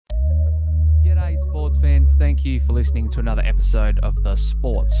sports fans. Thank you for listening to another episode of the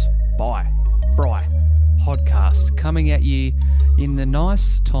Sports by Fry podcast, coming at you in the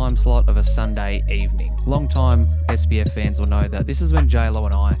nice time slot of a Sunday evening. Long-time SBF fans will know that this is when J-Lo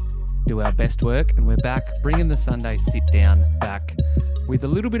and I do our best work, and we're back bringing the Sunday sit-down back with a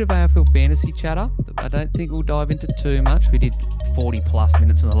little bit of AFL fantasy chatter. I don't think we'll dive into too much. We did 40-plus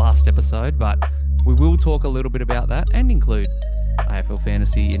minutes in the last episode, but we will talk a little bit about that and include AFL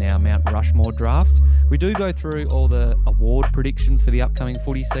Fantasy in our Mount Rushmore draft. We do go through all the award predictions for the upcoming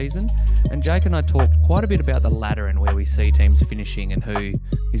footy season, and Jake and I talked quite a bit about the ladder and where we see teams finishing and who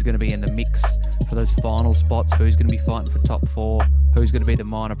is going to be in the mix for those final spots, who's going to be fighting for top four, who's going to be the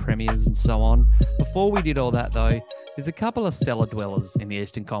minor premiers and so on. Before we did all that though, there's a couple of cellar dwellers in the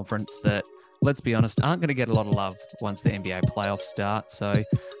Eastern Conference that, let's be honest, aren't going to get a lot of love once the NBA playoffs start. So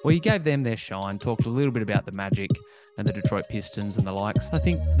we gave them their shine, talked a little bit about the Magic and the Detroit Pistons and the likes. I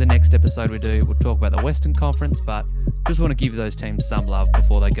think the next episode we do, we'll talk about the Western Conference, but just want to give those teams some love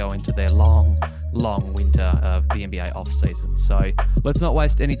before they go into their long winter of the NBA off-season. So let's not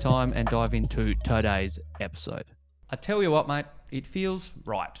waste any time and dive into today's episode. I tell you what, mate, it feels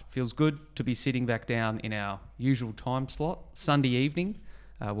right. Feels good to be sitting back down in our usual time slot, Sunday evening.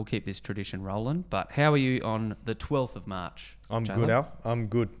 We'll keep this tradition rolling. But how are you on the 12th of March? I'm J-Lo? good, Al. I'm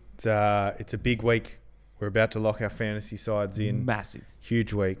good. It's a big week. We're about to lock our fantasy sides in. Massive.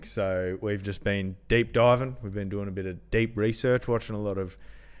 Huge Week. So we've just been deep diving. We've been doing a bit of deep research, watching a lot of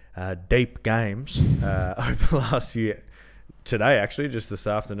deep games over the last few. Today, actually, just this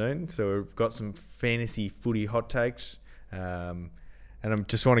afternoon. So we've got some fantasy footy hot takes. And I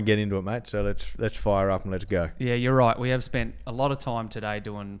just want to get into it, mate. So let's fire up and let's go. Yeah, you're right. We have spent a lot of time today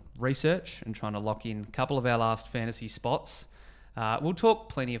doing research and trying to lock in a couple of our last fantasy spots. We'll talk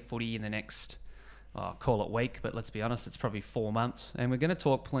plenty of footy in the next, call it week, but let's be honest, it's probably 4 months. And we're going to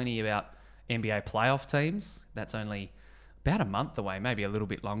talk plenty about NBA playoff teams. That's only about a month away, maybe a little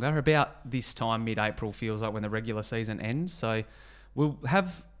bit longer. About this time, mid-April, feels like when the regular season ends. So we'll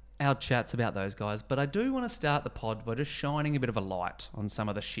have our chats about those guys, but I do want to start the pod by just shining a bit of a light on some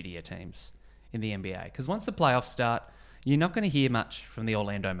of the shittier teams in the NBA, because once the playoffs start, you're not going to hear much from the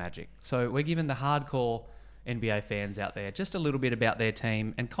Orlando Magic. So we're giving the hardcore NBA fans out there just a little bit about their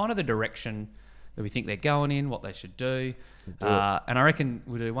team and kind of the direction that we think they're going in, what they should do. And I reckon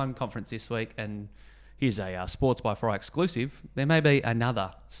we'll do one conference this week, and here's a Sports by Fry exclusive. There may be another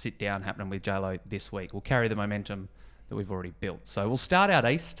sit-down happening with J-Lo this week. We'll carry the momentum that we've already built. So we'll start out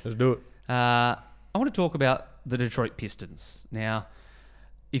east. Let's do it. I want to talk about the Detroit Pistons. Now,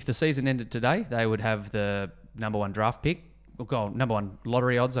 if the season ended today, they would have the number one draft pick, number one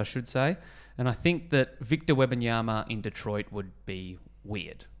lottery odds, I should say. And I think that Victor Wembanyama in Detroit would be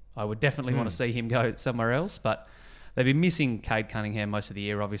weird. I would definitely want to see him go somewhere else, but they've been missing Cade Cunningham most of the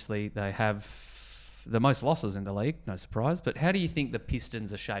year, obviously. They have the most losses in the league, no surprise. But how do you think the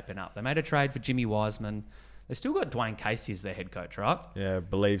Pistons are shaping up? They made a trade for Jimmy Wiseman. They still got Dwayne Casey as their head coach, right? Yeah, I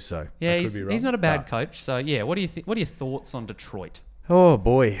believe so. Yeah, he's not a bad coach. So, yeah, what do you think? What are your thoughts on Detroit? Oh,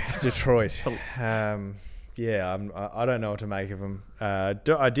 boy, Detroit. I don't know what to make of them.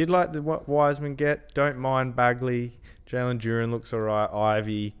 I did like what Wiseman get. Don't mind Bagley. Jalen Duren looks all right.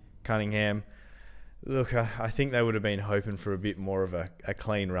 Ivy, Cunningham. Look, I think they would have been hoping for a bit more of a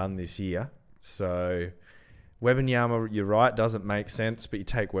clean run this year. So Wembanyama, you're right, doesn't make sense, but you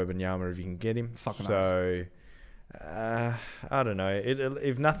take Wembanyama if you can get him. Fucking so, I don't know.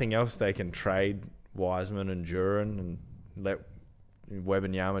 If nothing else, they can trade Wiseman and Duren and let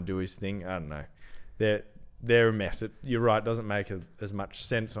Wembanyama do his thing. I don't know. They're a mess. You're right, doesn't make as much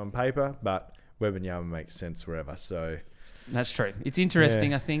sense on paper, but Wembanyama makes sense wherever. So that's true. It's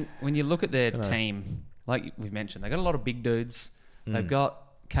interesting. I think when you look at their team, like we've mentioned, they've got a lot of big dudes. They've got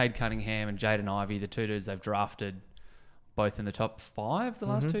Cade Cunningham and Jaden Ivey, the two dudes they've drafted both in the top 5 the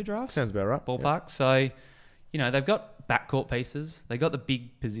last 2 drafts. Sounds about right. Ballpark. Yep. So, they've got backcourt pieces. They got the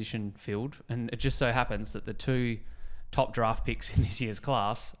big position filled, and it just so happens that the 2 top draft picks in this year's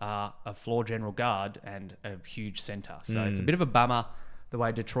class are a floor general guard and a huge centre. So it's a bit of a bummer the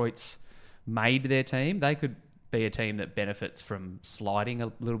way Detroit's made their team. They could be a team that benefits from sliding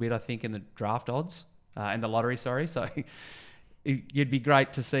a little bit, I think, in the draft odds, in the lottery, sorry. So it'd be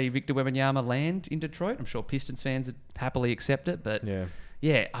great to see Victor Wembanyama land in Detroit. I'm sure Pistons fans would happily accept it, but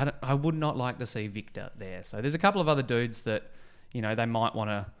I would not like to see Victor there. So there's a couple of other dudes that, they might want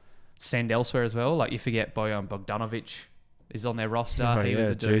to send elsewhere as well. Like you forget Bojan Bogdanovic is on their roster. He was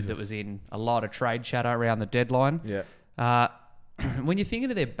a dude that was in a lot of trade chatter around the deadline. Yeah. When you're thinking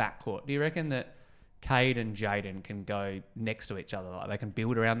of their backcourt, do you reckon that Cade and Jaden can go next to each other? Like they can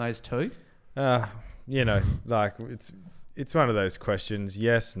build around those two? Like it's it's one of those questions.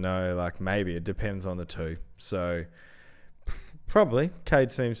 Yes, no, like maybe. It depends on the two. So probably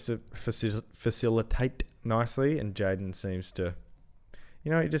Cade seems to facilitate nicely, and Jaden seems to,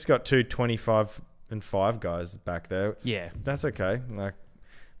 you just got 2 25 and 5 guys back there. That's okay. Like,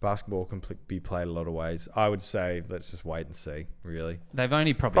 basketball can be played a lot of ways. I would say let's just wait and see, really. They've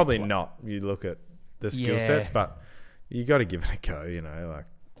only probably not. You look at the skill sets, but you got to give it a go, like.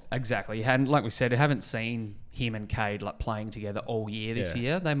 Exactly. You hadn't, like we said, I haven't seen him and Cade like playing together all year this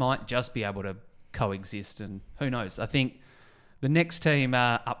year. They might just be able to coexist, and who knows? I think the next team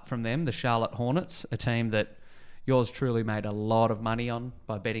up from them, the Charlotte Hornets, a team that yours truly made a lot of money on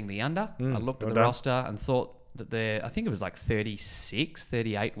by betting the under. I looked at the roster and thought that I think it was like 36,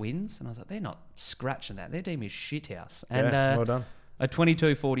 38 wins, and I was like, they're not scratching that. Their team is shithouse. And well done. A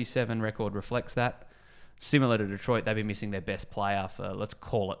 22-47 record reflects that. Similar to Detroit, they've been missing their best player for, let's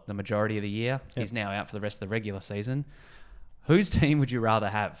call it, the majority of the year. Yep. He's now out for the rest of the regular season. Whose team would you rather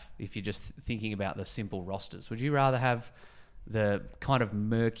have if you're just thinking about the simple rosters? Would you rather have the kind of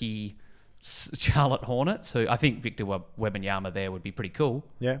murky Charlotte Hornets, who I think Victor Wembanyama there would be pretty cool,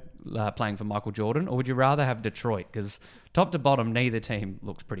 playing for Michael Jordan, or would you rather have Detroit? Because top to bottom, neither team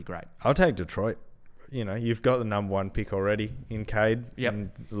looks pretty great. I'll take Detroit. You've got the number 1 pick already in Cade and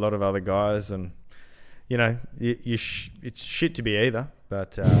a lot of other guys, and it's shit to be either,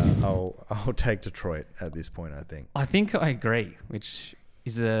 but I'll take Detroit at this point, I think. I think I agree, which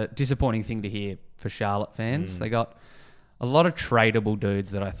is a disappointing thing to hear for Charlotte fans. They got a lot of tradable dudes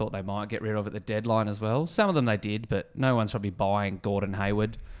that I thought they might get rid of at the deadline as well. Some of them they did, but no one's probably buying Gordon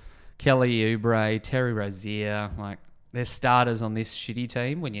Hayward, Kelly Oubre, Terry Rozier. Like, they're starters on this shitty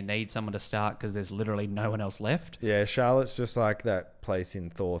team when you need someone to start because there's literally no one else left. Yeah, Charlotte's just like that place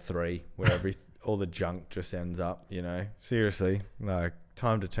in Thor 3 where all the junk just ends up, Seriously, like,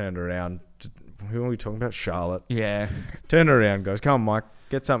 time to turn it around. Who are we talking about? Charlotte. Yeah. Turn it around, guys. Come on, Mike.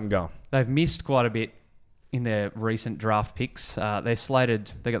 Get something going. They've missed quite a bit in their recent draft picks. They're slated,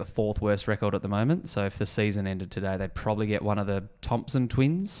 they got the 4th worst record at the moment. So if the season ended today, they'd probably get one of the Thompson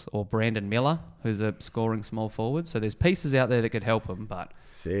twins or Brandon Miller, who's a scoring small forward. So there's pieces out there that could help them. But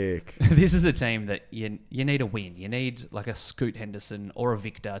sick. This is a team that you need a win. You need like a Scoot Henderson or a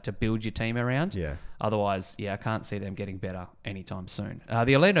Victor to build your team around. Yeah. Otherwise, I can't see them getting better anytime soon.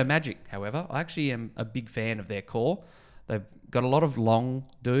 The Orlando Magic, however, I actually am a big fan of their core. They've got a lot of long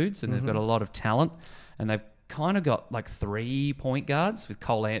dudes and they've got a lot of talent. And they've kind of got like 3 point guards with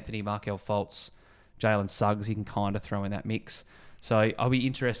Cole Anthony, Markelle Fultz, Jalen Suggs. You can kind of throw in that mix. So I'll be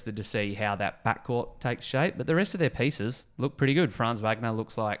interested to see how that backcourt takes shape. But the rest of their pieces look pretty good. Franz Wagner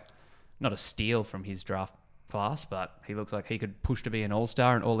looks like not a steal from his draft class, but he looks like he could push to be an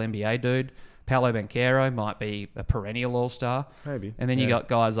all-star, an all-NBA dude. Paolo Banchero might be a perennial all-star. Maybe. And then you got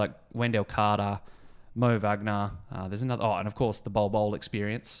guys like Wendell Carter, Mo Wagner, there's another, and of course the Bol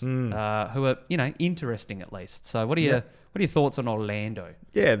experience, who are interesting at least. So what are your thoughts on Orlando?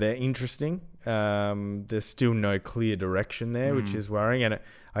 Yeah, they're interesting. There's still no clear direction there, which is worrying, and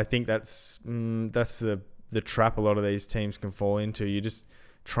I think that's the trap a lot of these teams can fall into. You're just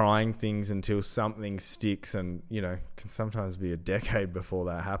trying things until something sticks, and can sometimes be a decade before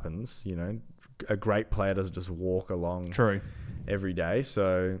that happens. A great player doesn't just walk along every day,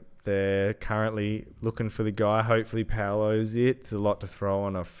 so they're currently looking for the guy. Hopefully Paolo's it. It's a lot to throw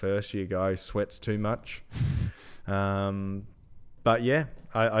on a first-year guy who sweats too much. But yeah,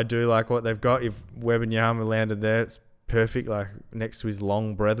 I do like what they've got. If Wembanyama landed there, it's perfect. Like next to his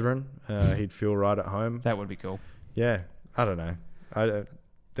long brethren, he'd feel right at home. That would be cool. Yeah, I don't know.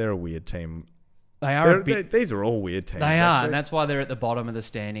 They're a weird team. They are. These are all weird teams. They are, and that's why they're at the bottom of the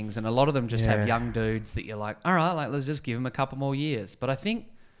standings. And a lot of them just have young dudes that you're like, all right, like let's just give them a couple more years. But I think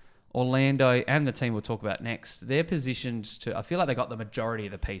Orlando and the team we'll talk about next, they're positioned to, I feel like they got the majority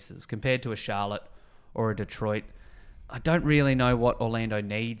of the pieces compared to a Charlotte or a Detroit. I don't really know what Orlando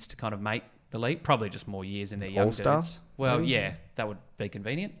needs to kind of make the leap. Probably just more years in their young dudes. Well, yeah, that would be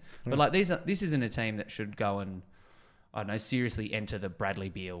convenient. But like this isn't a team that should go and, I don't know, seriously enter the Bradley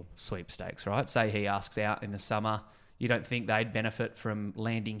Beal sweepstakes, right? Say he asks out in the summer. You don't think they'd benefit from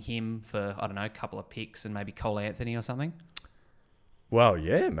landing him for, I don't know, a couple of picks and maybe Cole Anthony or something? Well,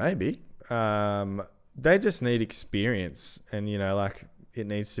 yeah, maybe. They just need experience, and it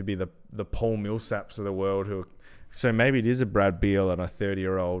needs to be the Paul Millsaps of the world who. So maybe it is a Brad Beal on a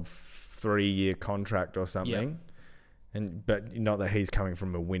 30-year-old 3-year contract or something, but not that he's coming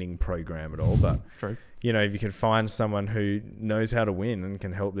from a winning program at all. But true. If you can find someone who knows how to win and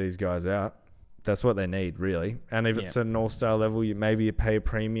can help these guys out, that's what they need, really. And if it's an all-star level, maybe you pay a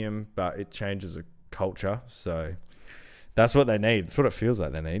premium, but it changes a culture. So. that's what they need. It's what it feels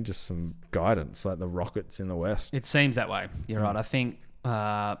like they need, just some guidance, like the Rockets in the West. It seems that way. You're right. I think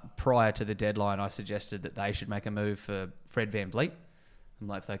prior to the deadline, I suggested that they should make a move for Fred VanVleet. I'm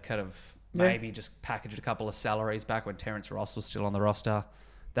like, if they could have maybe just packaged a couple of salaries back when Terrence Ross was still on the roster,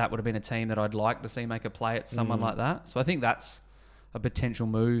 that would have been a team that I'd like to see make a play at someone like that. So I think that's a potential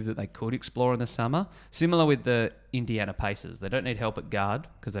move that they could explore in the summer. Similar with the Indiana Pacers. They don't need help at guard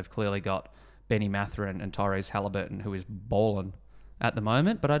because they've clearly got Benny Mathurin and Tyrese Halliburton, who is balling at the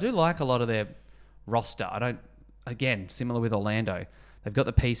moment. But I do like a lot of their roster. Again, similar with Orlando. They've got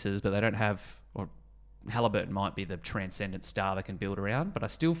the pieces, but they don't have... or Halliburton might be the transcendent star they can build around, but I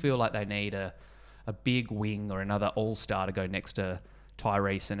still feel like they need a big wing or another all-star to go next to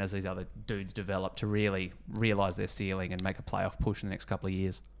Tyrese and as these other dudes develop to really realise their ceiling and make a playoff push in the next couple of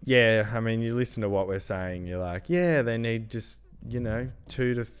years. Yeah, I mean, you listen to what we're saying, you're like, yeah, they need just, 2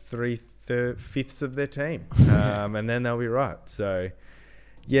 to 3/5 of their team, and then they'll be right. So,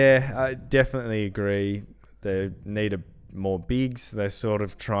 yeah, I definitely agree. They need more bigs. They're sort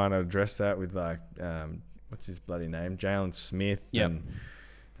of trying to address that with what's his bloody name? Jalen Smith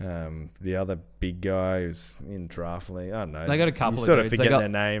and the other big guy who's in draft league. I don't know. They got a couple you of sort dudes. of forget their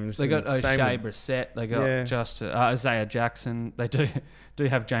names. They got O'Shea Brissett. They got just Isaiah Jackson. They do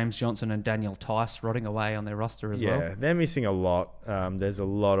have James Johnson and Daniel Tice rotting away on their roster as well. Yeah, they're missing a lot. There's a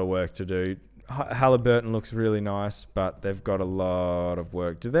lot of work to do. Halliburton looks really nice, but they've got a lot of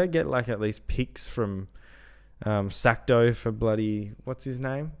work. Do they get at least picks from Sacto for bloody, what's his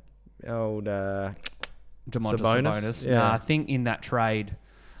name? Old Domantas Sabonis. Yeah. I think in that trade,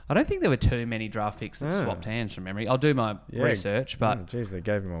 I don't think there were too many draft picks that swapped hands from memory. I'll do my research, but they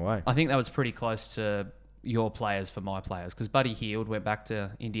gave him away. I think that was pretty close to your players for my players because Buddy Hield went back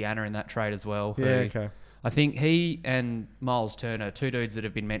to Indiana in that trade as well. Yeah, okay. I think he and Miles Turner, two dudes that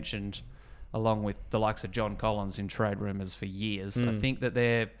have been mentioned along with the likes of John Collins in trade rumours for years. I think that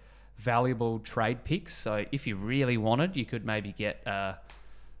they're valuable trade picks. So if you really wanted, you could maybe get...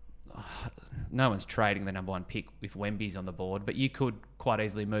 no one's trading the number one pick if Wemby's on the board, but you could quite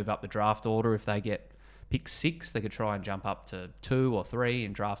easily move up the draft order. If they get pick 6, they could try and jump up to 2 or 3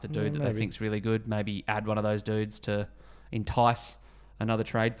 and draft a dude that they think's really good. Maybe add one of those dudes to entice another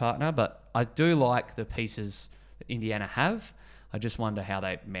trade partner. But I do like the pieces that Indiana have. I just wonder how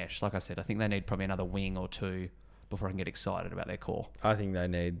they mesh. Like I said, I think they need probably another wing or 2 before I can get excited about their core. I think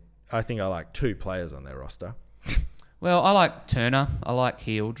I like 2 players on their roster. Well, I like Turner. I like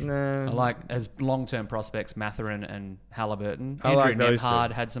Hield. No. I like, as long-term prospects, Mathurin and Halliburton. I Andrew like those Nembhard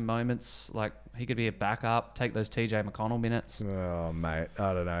two. had some moments. Like, he could be a backup, take those TJ McConnell minutes. Oh, mate.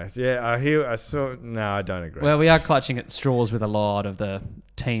 I don't know. Yeah, I don't agree. Well, we are clutching at straws with a lot of the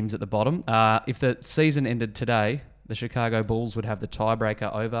teams at the bottom. If the season ended today, the Chicago Bulls would have the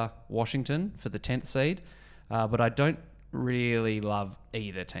tiebreaker over Washington for the 10th seed. But I don't really love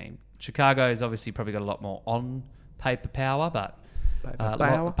either team. Chicago's obviously probably got a lot more on paper power, but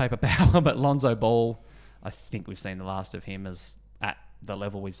Lonzo Ball, I think we've seen the last of him as at the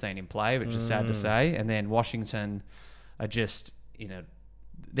level we've seen him play, which is sad to say. And then Washington are just,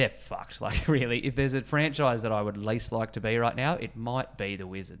 they're fucked. Like, really, if there's a franchise that I would least like to be right now, it might be the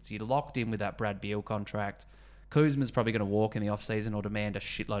Wizards. You're locked in with that Brad Beal contract. Kuzma's probably going to walk in the offseason or demand a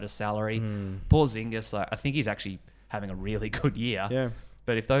shitload of salary. Porzingis, I think he's actually having a really good year. Yeah.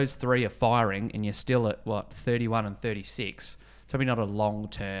 But if those 3 are firing and you're still at, 31 and 36, it's probably not a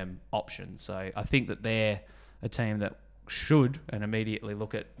long-term option. So I think that they're a team that should and immediately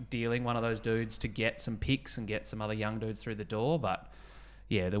look at dealing one of those dudes to get some picks and get some other young dudes through the door. But,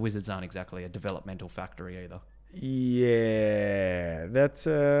 yeah, the Wizards aren't exactly a developmental factory either. Yeah, that's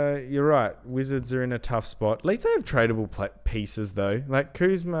you're right. Wizards are in a tough spot. At least they have tradable pieces though. Like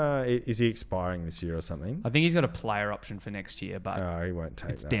Kuzma, is he expiring this year or something? I think he's got a player option for next year, but he won't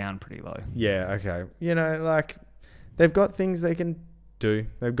take it's that. down pretty low. Yeah, okay. They've got things they can do.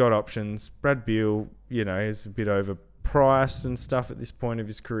 They've got options. Brad Beal, is a bit overpriced and stuff at this point of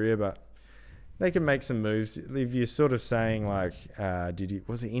his career, but they can make some moves. If you're sort of saying was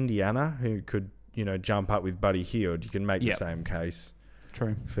it Indiana who could jump up with Buddy Hield, you can make the same case.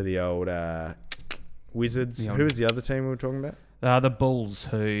 True. For the old Wizards. Who was the other team we were talking about? The Bulls,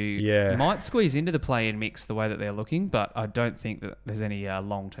 who might squeeze into the play-in mix the way that they're looking, but I don't think that there's any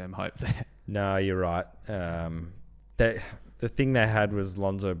long-term hope there. No, you're right. The thing they had was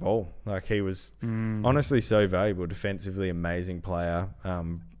Lonzo Ball. Like, he was honestly so valuable, defensively amazing player,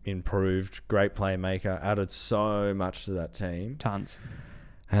 improved, great playmaker, added so much to that team. Tons.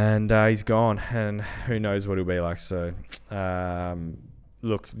 And he's gone, and who knows what he'll be like. So,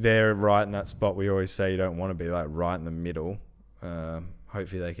 look, they're right in that spot. We always say you don't want to be right in the middle.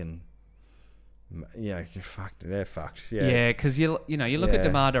 Hopefully they can they're fucked. Yeah, because you look at Yeah.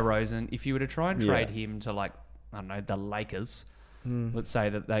 DeMar DeRozan. If you were to try and trade him to I don't know, the Lakers, let's say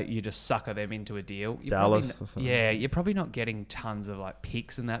that you just sucker them into a deal. Dallas or something. Yeah, you're probably not getting tons of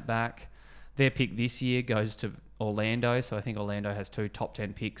picks in that back. Their pick this year goes to Orlando, so I think Orlando has 2 top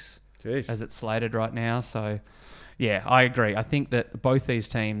 10 picks Jeez. as it's slated right now. So, yeah, I agree. I think that both these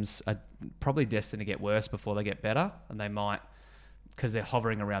teams are probably destined to get worse before they get better, and they might, because they're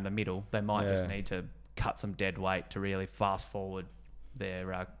hovering around the middle, they might just need to cut some dead weight to really fast forward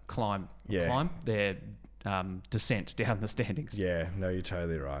their their descent down the standings. Yeah, no, you're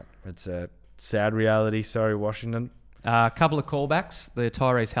totally right. It's a sad reality. Sorry, Washington. A couple of callbacks. The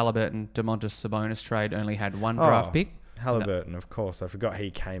Tyrese Halliburton, Domantas Sabonis trade only had 1 draft pick. Halliburton, of course. I forgot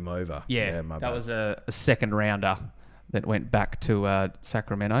he came over. Yeah, my that bad. was a second rounder that went back to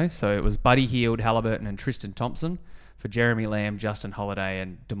Sacramento. So it was Buddy Hield, Halliburton, and Tristan Thompson for Jeremy Lamb, Justin Holiday,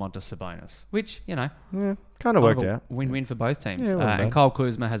 and Domantas Sabonis, which, kind of worked out. Win-win for both teams. Yeah, well and done. Kyle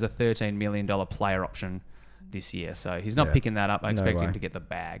Kuzma has a $13 million player option this year, so he's not picking that up. I expect him to get the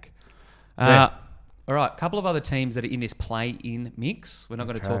bag. All right, a couple of other teams that are in this play-in mix. We're not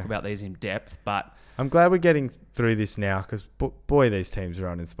going to talk about these in depth, but I'm glad we're getting through this now because, boy, these teams are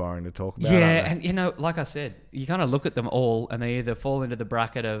uninspiring to talk about. yeah, and like I said, you kind of look at them all and they either fall into the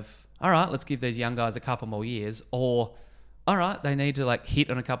bracket of, all right, let's give these young guys a couple more years, or, all right, they need to hit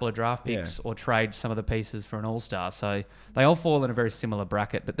on a couple of draft picks or trade some of the pieces for an all-star. So they all fall in a very similar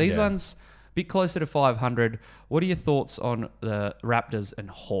bracket, but these ones a bit closer to 500. What are your thoughts on the Raptors and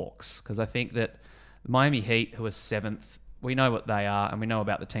Hawks? Because I think that Miami Heat, who are 7th, we know what they are, and we know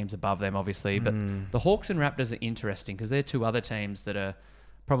about the teams above them, obviously. But the Hawks and Raptors are interesting because they're 2 other teams that are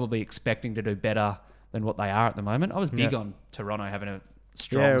probably expecting to do better than what they are at the moment. I was big on Toronto having a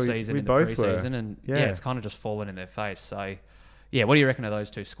strong season in the preseason, and it's kind of just fallen in their face. So, what do you reckon of those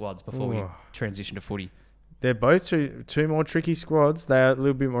 2 squads before we transition to footy? They're both two more tricky squads. They're a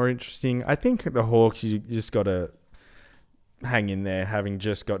little bit more interesting. I think the Hawks, you just got to hang in there, having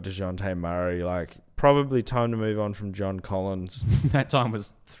just got DeJounte Murray. Probably time to move on from John Collins. That time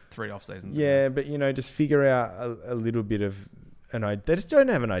was 3 off seasons ago. Yeah, but just figure out a little bit of they just don't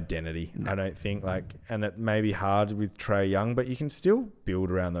have an identity. I don't think and it may be hard with Trae Young, but you can still build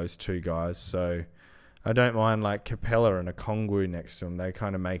around those 2 guys. So I don't mind Capella and a Okongwu next to them. They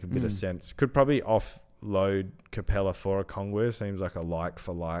kind of make a bit of sense. Could probably offload Capella for a Okongwu. Seems like a like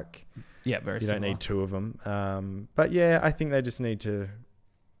for like. Yeah, very You similar. don't need 2 of them. But I think they just need to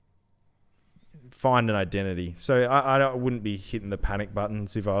find an identity. So I wouldn't be hitting the panic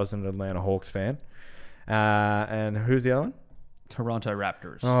buttons if I was an Atlanta Hawks fan. And who's the other one? Toronto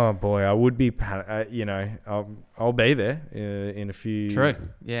Raptors. Oh boy, I would be. I'll be there in a few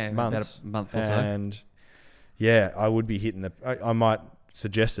months, about a month or so. And I would be hitting the. I might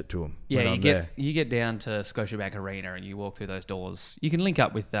suggest it to them. Yeah, you get down to Scotiabank Arena and you walk through those doors. You can link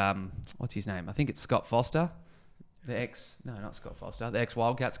up with what's his name? I think it's Scott Foster, not Scott Foster, the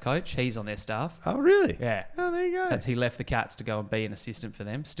ex-Wildcats coach. He's on their staff. Oh really? Yeah. Oh, there you go. He left the Cats to go and be an assistant for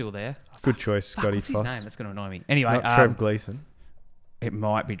them. Still there. Good choice, Scotty What's Foster. his name? That's going to annoy me. Anyway, Not Trev Gleeson. It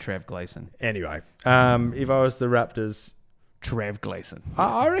might be Trev Gleeson. Anyway, if I was the Raptors, Trev Gleeson.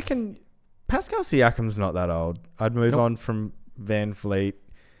 I reckon Pascal Siakam's not that old. I'd move on from Van Fleet.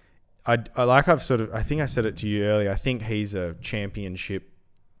 I think I said it to you earlier. I think he's a championship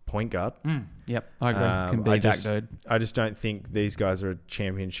point guard. Yep, I agree. Can be that dude. I just don't think these guys are a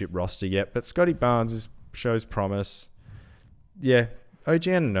championship roster yet. But Scotty Barnes shows promise. Yeah, OG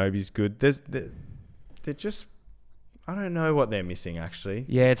Anunoby's good. They're just. I don't know what they're missing, actually.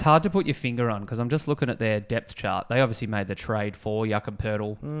 Yeah, it's hard to put your finger on because I'm just looking at their depth chart. They obviously made the trade for Jakob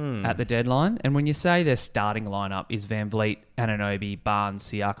Poeltl at the deadline. And when you say their starting lineup is Van Vliet, Anunoby, Barnes,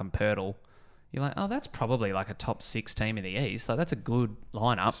 Siakam, Poeltl, you're like, oh, that's probably a top 6 team in the East. So that's a good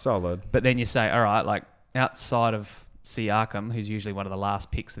lineup. Solid. But then you say, all right, outside of Siakam, who's usually one of the last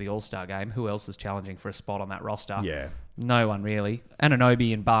picks of the All-Star game, who else is challenging for a spot on that roster? Yeah. No one really.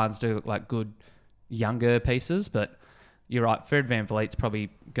 Anunoby and Barnes do look like good younger pieces, but... You're right. Fred VanVleet's probably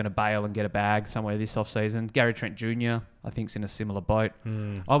going to bail and get a bag somewhere this offseason. Gary Trent Jr., I think, is in a similar boat.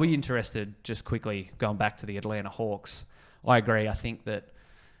 I'll be interested, just quickly, going back to the Atlanta Hawks. I agree. I think that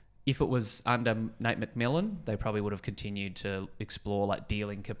if it was under Nate McMillan, they probably would have continued to explore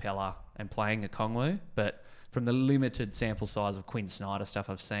dealing Capella and playing Okongwu. But from the limited sample size of Quinn Snyder stuff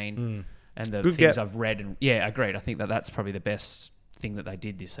I've seen and the Good things get. I've read, agreed. I think that's probably the best thing that they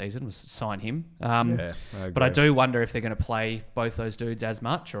did this season was sign him. I agree. But I do wonder if they're going to play both those dudes as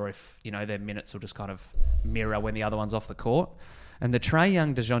much or if, their minutes will just kind of mirror when the other one's off the court. And the Trae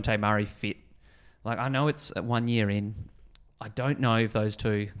Young, DeJounte Murray fit, I know it's 1 year in. I don't know if those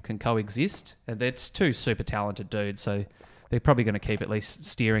two can coexist. And they're two super talented dudes, so they're probably going to keep at least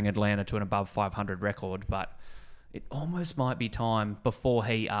steering Atlanta to an above 500 record. But it almost might be time before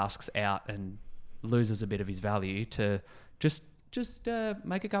he asks out and loses a bit of his value to just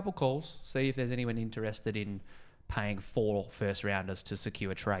make a couple calls, see if there's anyone interested in paying 4 first-rounders to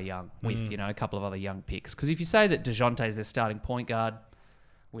secure Trae Young with, a couple of other young picks. Because if you say that DeJounte's their starting point guard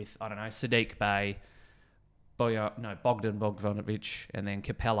with, I don't know, Sadiq Bey, Bogdan Bogdanovic, and then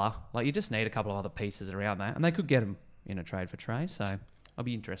Capella, like you just need a couple of other pieces around that. And they could get him in a trade for Trae, so I'll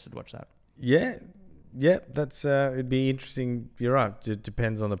be interested to watch that. Yeah, that's it'd be interesting. You're right. It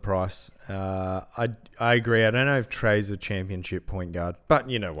depends on the price. I agree. I don't know if Trae's a championship point guard, but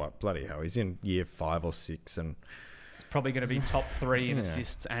you know what? Bloody hell, he's in year 5 or 6, and it's probably going to be top 3 in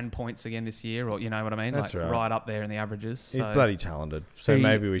assists and points again this year, or you know what I mean? That's like right up there in the averages. He's bloody talented. So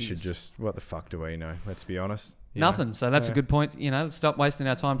maybe we should just, what the fuck do we know? Let's be honest. Nothing. Know? So that's a good point. Let's stop wasting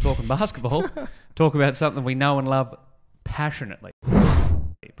our time talking basketball. Talk about something we know and love passionately.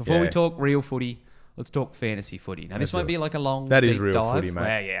 Before we talk real footy, let's talk fantasy footy. Now, this won't be like a long deep real dive. Footy,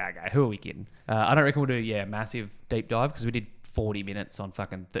 mate. Okay. Who are we kidding? I don't reckon we'll do, a massive deep dive because we did 40 minutes on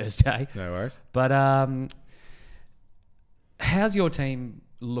fucking Thursday. No worries. But how's your team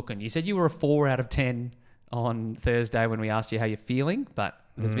looking? You said you were a 4 out of 10 on Thursday when we asked you how you're feeling, but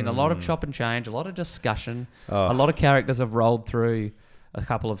there's been a lot of chop and change, a lot of discussion. A lot of characters have rolled through a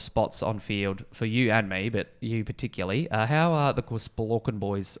couple of spots on field for you and me, but you particularly. How are the Spalorcan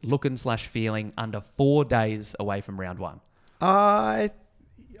boys looking/feeling under 4 days away from round 1? I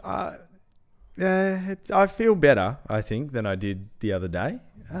feel better, I think, than I did the other day.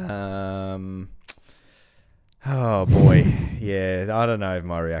 Oh boy, yeah. I don't know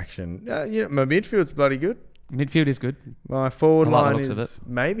my reaction. My midfield's bloody good. Midfield is good. My forward line is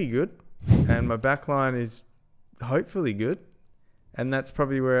maybe good, and my back line is hopefully good. And that's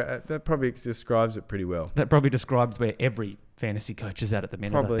probably where that probably describes it pretty well. That probably describes where every fantasy coach is at the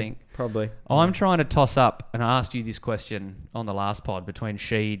minute, I think. Probably. I'm trying to toss up, and I asked you this question on the last pod, between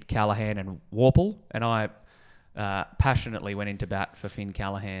Sheed, Callahan and Warple, and I passionately went into bat for Finn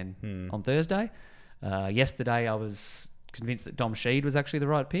Callahan on Thursday. Yesterday, I was convinced that Dom Sheed was actually the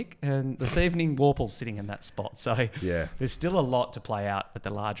right pick, and this evening, Warple's sitting in that spot. So there's still a lot to play out at the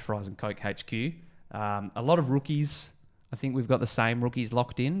large Fries and Coke HQ. A lot of rookies. I think we've got the same rookies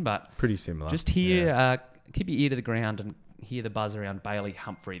locked in, but pretty similar. Just keep your ear to the ground and hear the buzz around Bailey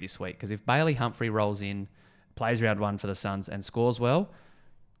Humphrey this week. Because if Bailey Humphrey rolls in, plays round 1 for the Suns and scores well,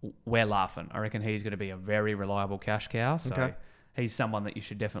 we're laughing. I reckon he's going to be a very reliable cash cow. So he's someone that you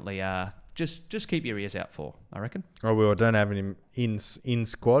should definitely just keep your ears out for, I reckon. I will. I don't have him in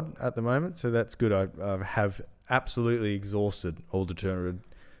squad at the moment, so that's good. I have absolutely exhausted all the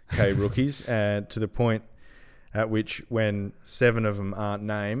 200k rookies to the point at which when 7 of them aren't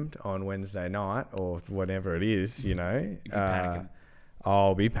named on Wednesday night or whatever it is,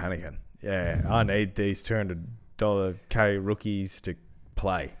 I'll be panicking. Yeah, I need these $200K rookies to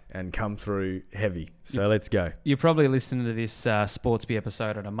play and come through heavy. So let's go. You're probably listening to this Sportsby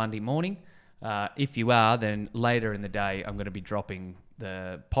episode on a Monday morning. If you are, then later in the day, I'm going to be dropping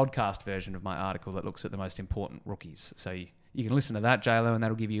the podcast version of my article that looks at the most important rookies. So you can listen to that, JLo, and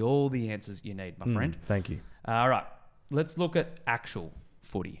that'll give you all the answers you need, my friend. Thank you. All right, let's look at actual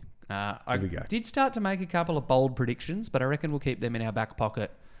footy. I did start to make a couple of bold predictions, but I reckon we'll keep them in our back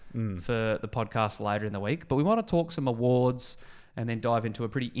pocket for the podcast later in the week. But we want to talk some awards and then dive into a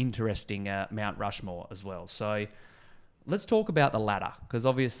pretty interesting Mount Rushmore as well. So let's talk about the ladder, because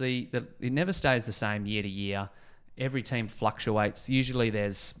obviously it never stays the same year to year. Every team fluctuates. Usually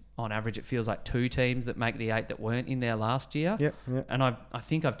there's, on average, it feels like 2 teams that make the 8 that weren't in there last year. Yep. And I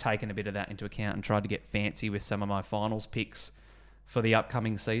think I've taken a bit of that into account and tried to get fancy with some of my finals picks for the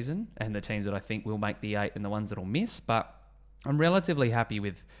upcoming season and the teams that I think will make the 8 and the ones that will miss. But I'm relatively happy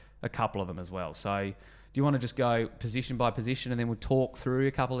with a couple of them as well. So do you want to just go position by position and then we'll talk through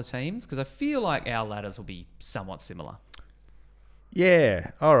a couple of teams? Because I feel like our ladders will be somewhat similar.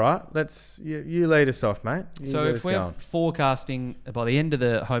 Yeah. All right. You lead us off, mate. So if we're forecasting by the end of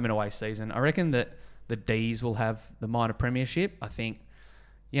the home and away season, I reckon that the D's will have the minor premiership. I think,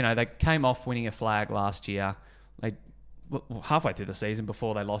 they came off winning a flag last year. They halfway through the season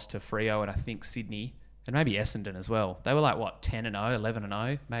before they lost to Freo and I think Sydney and maybe Essendon as well. They were like 10-0,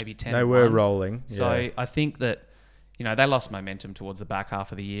 11-0, maybe 10. They were rolling. So yeah. I think that they lost momentum towards the back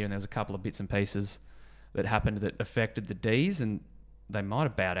half of the year, and there was a couple of bits and pieces that happened that affected the D's, and they might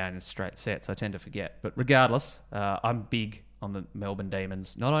have bowed out in straight sets. I tend to forget. But regardless, I'm big on the Melbourne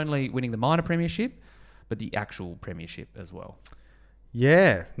Demons, not only winning the minor premiership, but the actual premiership as well.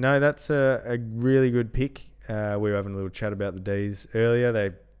 Yeah. No, that's a really good pick. We were having a little chat about the D's earlier.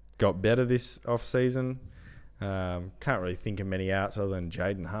 They got better this off-season. Can't really think of many outs other than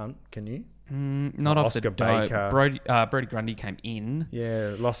Jaden Hunt. Can you? Not off Oscar the dome. Baker. Brody Grundy came in.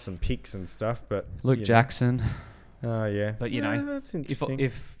 Yeah, lost some picks and stuff, but Luke Jackson. Oh, yeah. But, that's interesting.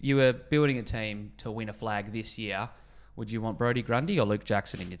 if you were building a team to win a flag this year, would you want Brody Grundy or Luke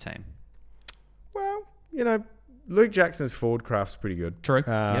Jackson in your team? Well, Luke Jackson's forward craft's pretty good. True.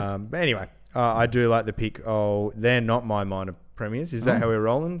 But anyway, I do like the pick. Oh, they're not my minor premiers. Is that how we're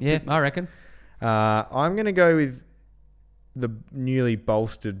rolling? Yeah, I reckon. I'm going to go with the newly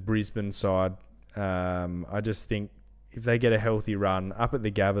bolstered Brisbane side. I just think if they get a healthy run up at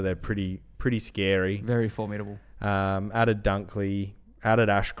the Gabba, they're pretty scary. Very formidable. Added Dunkley, added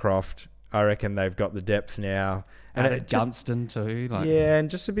Ashcroft. I reckon they've got the depth now. And added Gunston too. Yeah, and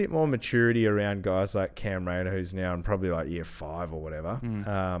just a bit more maturity around guys like Cam Rayner, who's now in probably like year 5 or whatever.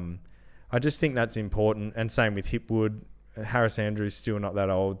 I just think that's important. And same with Hipwood. Harris Andrews still not that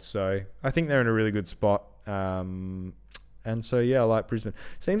old. So I think they're in a really good spot. And so, yeah, I like Brisbane.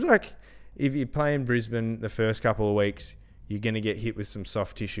 Seems like if you play in Brisbane the first couple of weeks, you're going to get hit with some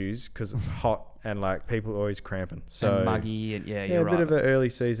soft tissues because it's hot and like people are always cramping. So and muggy. And you're a right. bit of an early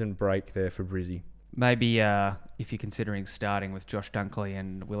season break there for Brizzy. Maybe if you're considering starting with Josh Dunkley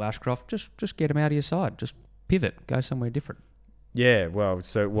and Will Ashcroft, just get them out of your side. Just pivot. Go somewhere different. Yeah, well,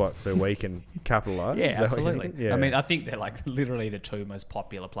 so what? So we can capitalise? Yeah, absolutely. Yeah. I mean, I think they're like literally the 2 most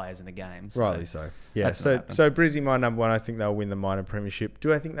popular players in the game. So rightly so. Yeah, so Brizzy, my number 1, I think they'll win the minor premiership.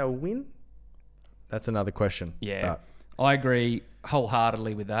 Do I think they'll win? That's another question. Yeah, I agree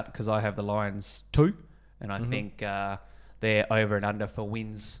wholeheartedly with that because I have the Lions 2, and I think they're over and under for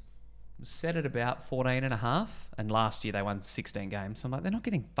wins set at about 14.5, and last year they won 16 games. So I'm like, they're not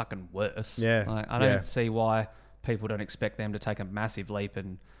getting fucking worse. Yeah, like, I don't see why people don't expect them to take a massive leap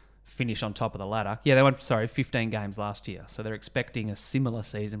and finish on top of the ladder. Yeah, they won 15 games last year, so they're expecting a similar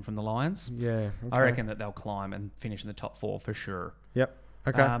season from the Lions. Yeah, okay. I reckon that they'll climb and finish in the top 4 for sure. Yep.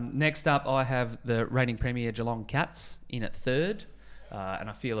 Okay. Next up, I have the reigning premier Geelong Cats in at 3rd, and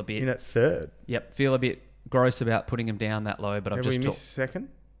I feel a bit in at 3rd. Yep, feel a bit gross about putting them down that low, but I've just missed 2nd.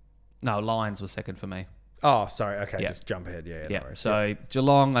 No, Lions was 2nd for me. Oh, sorry. Okay, yep. Just jump ahead. Yeah. Yeah. No worries. So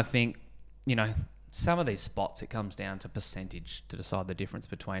Geelong, I think, some of these spots, it comes down to percentage to decide the difference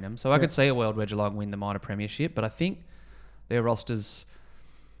between them. So I could see a world where Geelong win the minor premiership, but I think their roster's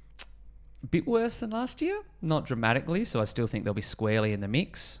a bit worse than last year. Not dramatically, so I still think they'll be squarely in the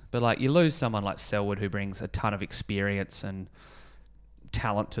mix. But you lose someone like Selwood who brings a ton of experience and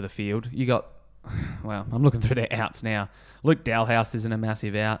talent to the field. You got, well, I'm looking through their outs now. Luke Dalhouse isn't a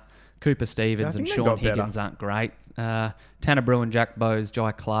massive out. Cooper Stevens and Sean Higgins aren't great. Tanner Bruin, Jack Bowes,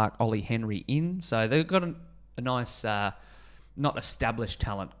 Jai Clark, Ollie Henry in. So they've got a nice, not established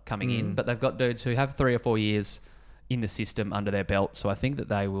talent coming in, but they've got dudes who have 3 or 4 years in the system under their belt. So I think that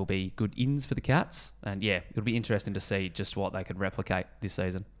they will be good ins for the Cats. And yeah, it'll be interesting to see just what they could replicate this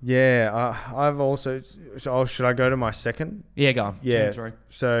season. Yeah, I've also... should I go to my second? Yeah, go on. Yeah.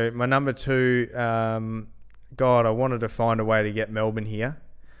 So my number 2, God, I wanted to find a way to get Melbourne here.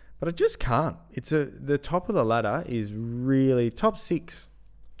 But I just can't. The top of the ladder is really top 6,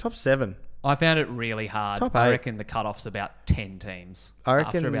 top 7. I found it really hard. Top 8. I reckon the cutoff's about 10 teams. I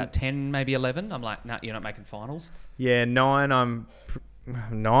reckon after about 10, maybe 11, I'm like, no, you're not making finals. Yeah, 9.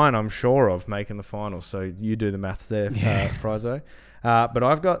 I'm sure of making the finals. So you do the maths there, Frizo. But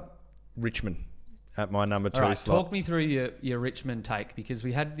I've got Richmond at my number 2 All right, slot. talk me through your Richmond take, because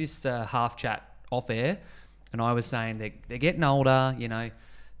we had this half chat off air, and I was saying they're getting older.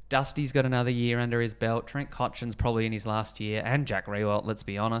 Dusty's got another year under his belt. Trent Cotchin's probably in his last year, and Jack Riewoldt, let's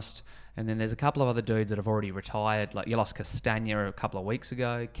be honest. And then there's a couple of other dudes that have already retired. Like you lost Castagna a couple of weeks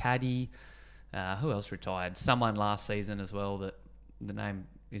ago. Caddy. Who else retired? Someone last season as well that the name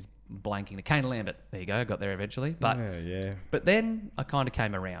is blanking. Kane Lambert. There you go. Got there eventually. But But then I kind of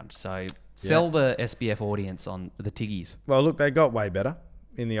came around. So sell the SBF audience on the Tiggies. Well, look, they got way better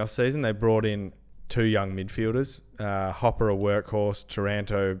in the off-season. They brought in 2 young midfielders. Hopper, a workhorse.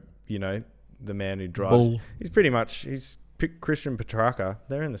 Taranto, the man who drives. Bull. He's Christian Petrarca.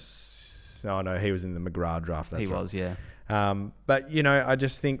 They're in the... Oh, no, he was in the McGrath draft. That's he right. was, yeah. But, I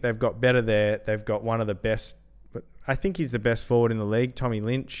just think they've got better there. They've got one of the best... I think he's the best forward in the league, Tommy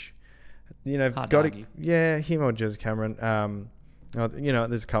Lynch. Hard to argue. Yeah, him or Jez Cameron.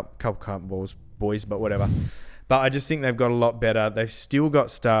 There's a couple boys, but whatever. But I just think they've got a lot better. They've still got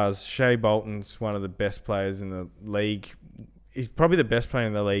stars. Shea Bolton's one of the best players in the league. He's probably the best player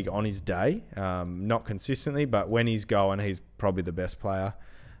in the league on his day. Not consistently, but when he's going, he's probably the best player.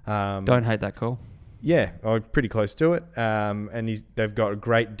 Don't hate that call. Yeah, pretty close to it. And they've got a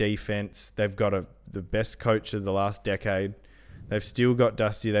great defense. They've got the best coach of the last decade. They've still got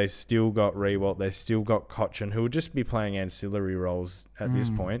Dusty. They've still got Rewalt. They've still got Cochin, who will just be playing ancillary roles at this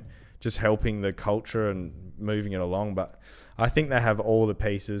point, just helping the culture and moving it along. But I think they have all the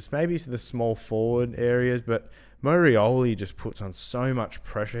pieces. Maybe it's the small forward areas, but Morioli just puts on so much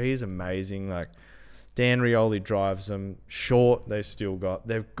pressure. He's amazing. Like, Dan Rioli drives them. Short,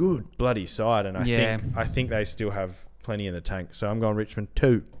 they're good bloody side, and I think they still have plenty in the tank. So I'm going Richmond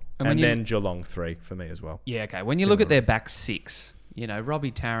 2, and then Geelong 3 for me as well. Yeah, okay. When you look at their back six,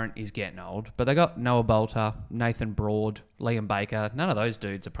 Robbie Tarrant is getting old, but they got Noah Bolter, Nathan Broad, Liam Baker. None of those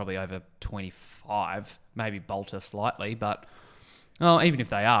dudes are probably over 25. Maybe Bolter slightly, but even if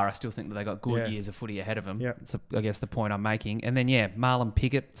they are, I still think that they got good years of footy ahead of them. Yeah. That's, I guess, the point I'm making. And then, Marlon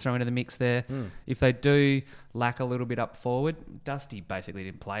Pickett throw into the mix there. If they do lack a little bit up forward, Dusty basically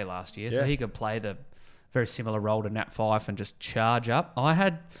didn't play last year, so he could play the very similar role to Nat Fyfe and just charge up.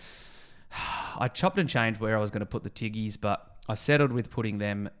 I chopped and changed where I was going to put the Tiggies, but I settled with putting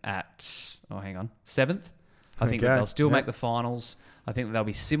them at, 7th. I think that they'll still make the finals. I think that they'll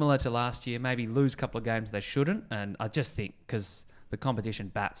be similar to last year, maybe lose a couple of games they shouldn't. And I just think because the competition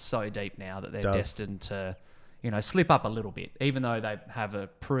bats so deep now that they're destined to, slip up a little bit. Even though they have a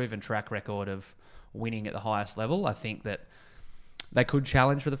proven track record of winning at the highest level, I think that they could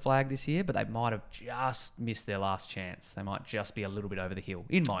challenge for the flag this year, but they might have just missed their last chance. They might just be a little bit over the hill,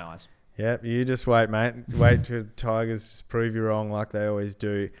 in my eyes. Yeah, you just wait, mate. Wait till the Tigers just prove you wrong like they always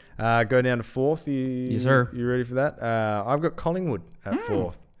do. Go down to 4th. Yes, sir. You ready for that? I've got Collingwood at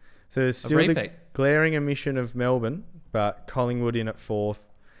 4th. So there's still the glaring omission of Melbourne, but Collingwood in at 4th.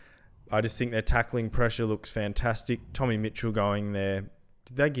 I just think their tackling pressure looks fantastic. Tommy Mitchell going there.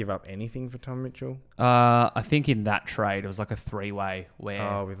 Did they give up anything for Tommy Mitchell? I think in that trade, it was like a 3-way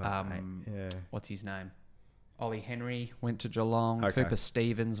where, what's his name? Ollie Henry went to Geelong. Okay. Cooper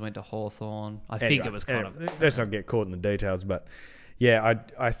Stevens went to Hawthorn. I think it was kind of... Let's not get caught in the details, but yeah,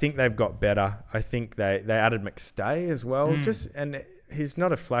 I think they've got better. I think they added McStay as well. And he's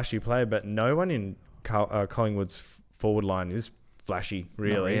not a flashy player, but no one in Collingwood's forward line is flashy,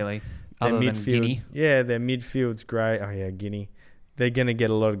 really. Not really. Their Other than midfield, Guinea. Yeah, their midfield's great. Oh, yeah, Guinea. They're going to get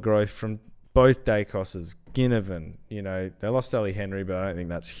a lot of growth from both Dacos's. Ginnivan, they lost Ollie Henry, but I don't think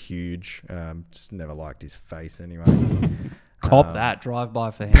that's huge. Just never liked his face anyway. Cop that. Drive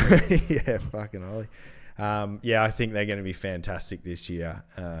by for Henry. Yeah, fucking Ollie. I think they're going to be fantastic this year.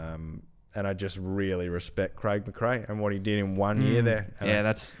 And I just really respect Craig McRae and what he did in 1 year there. And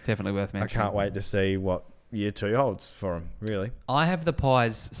that's definitely worth mentioning. I can't wait to see what year 2 holds for him, really. I have the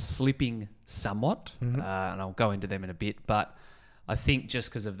Pies slipping somewhat, and I'll go into them in a bit, but I think just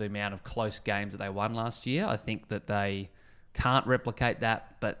because of the amount of close games that they won last year, I think that they can't replicate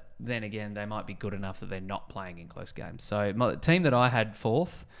that, but then again, they might be good enough that they're not playing in close games. So my team that I had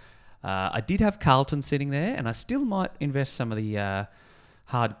 4th, I did have Carlton sitting there, and I still might invest some of the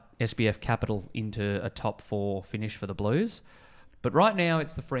hard SBF capital into a top 4 finish for the Blues. But right now,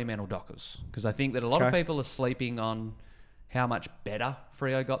 it's the Fremantle Dockers, because I think that a lot of people are sleeping on how much better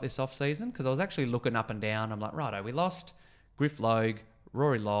Freo got this off-season, because I was actually looking up and down. I'm like, righto, we lost Griff Logue,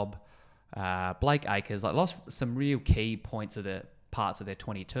 Rory Lobb, Blake Acres, lost some real key points of the parts of their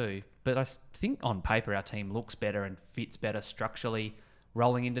 22. But I think on paper our team looks better and fits better structurally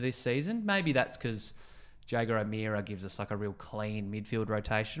rolling into this season. Maybe that's because Jager O'Meara gives us a real clean midfield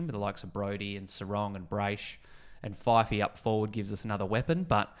rotation with the likes of Brodie and Sarong and Braish, and Fifey up forward gives us another weapon.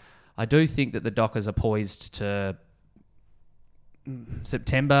 But I do think that the Dockers are poised to...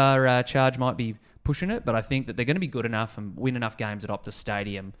 September charge might be pushing it, but I think that they're going to be good enough and win enough games at Optus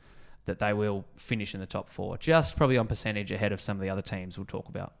Stadium that they will finish in the top 4, just probably on percentage ahead of some of the other teams we'll talk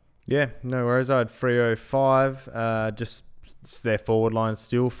about. Yeah, no worries. I had Freo 5, just their forward line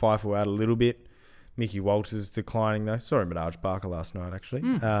still. Fife will out a little bit. Mickey Walters declining though. Saw him at Arch Barker last night actually.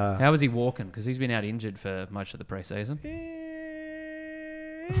 How was he walking? Because he's been out injured for most of the preseason.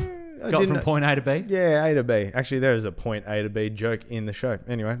 Got from point A to B? Yeah, A to B. Actually, there is a point A to B joke in the show.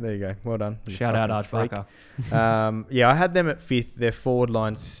 Anyway, there you go. Well done. Shout out Arch Barker. I had them at 5th. Their forward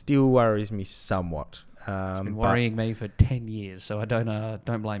line still worries me somewhat. It's been worrying me for 10 years, so I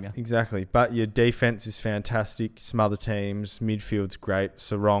don't blame you. Exactly. But your defense is fantastic. Some other teams. Midfield's great.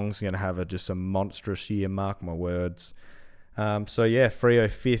 Sarong's going to have just a monstrous year, mark my words. Freo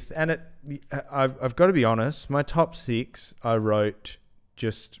 5th. And I've got to be honest, my top 6 I wrote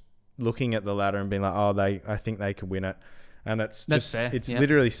just looking at the ladder and being like, I think they could win it. And it's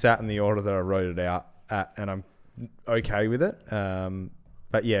literally sat in the order that I wrote it out at, and I'm okay with it. Freo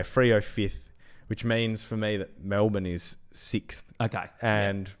 5th, which means for me that Melbourne is 6th. Okay.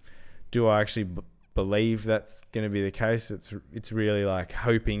 And do I actually believe that's going to be the case. It's really like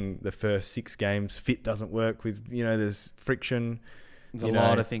hoping the first 6 games fit doesn't work with, there's friction. There's a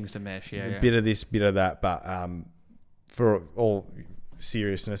lot of things to mesh, a bit of this, bit of that. But for all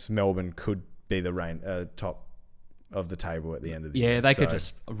seriousness, Melbourne could be the top of the table at the end of the year. Yeah, they could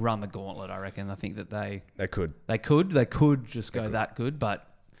just run the gauntlet, I reckon. I think that they could. They could just go that good, but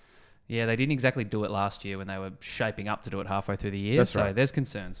yeah, they didn't exactly do it last year when they were shaping up to do it halfway through the year. That's right. So there's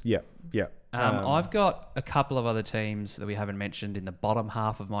concerns. Yeah. I've got a couple of other teams that we haven't mentioned in the bottom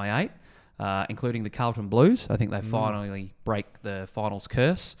half of my 8, including the Carlton Blues. I think they finally break the finals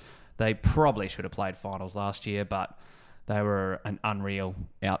curse. They probably should have played finals last year, but they were an unreal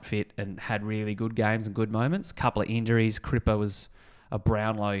outfit and had really good games and good moments. A couple of injuries. Cripper was a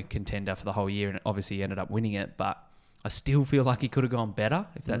Brownlow contender for the whole year and obviously he ended up winning it, but I still feel like he could have gone better,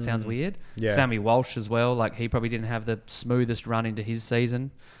 if that sounds weird. Yeah. Sammy Walsh as well. Like, he probably didn't have the smoothest run into his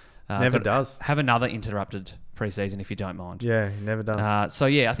season. Never does. Have another interrupted preseason if you don't mind. Yeah, he never does. So,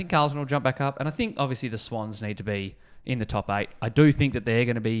 yeah, I think Carlton will jump back up. And I think, obviously, the Swans need to be in the top 8. I do think that they're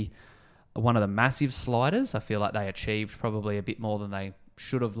going to be one of the massive sliders. I feel like they achieved probably a bit more than they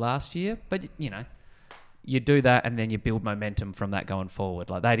should have last year. But, you do that and then you build momentum from that going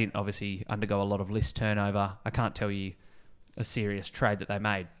forward. Like, they didn't obviously undergo a lot of list turnover. I can't tell you a serious trade that they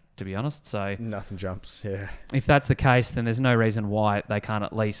made, to be honest. So nothing jumps. Yeah. If that's the case, then there's no reason why they can't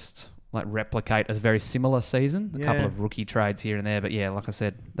at least replicate a very similar season. A couple of rookie trades here and there, but yeah, like I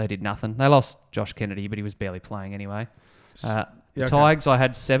said, they did nothing. They lost Josh Kennedy, but he was barely playing anyway. Tigers, I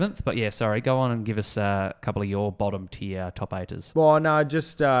had 7th, but yeah, sorry. Go on and give us a couple of your bottom tier top 8ers. Well, no,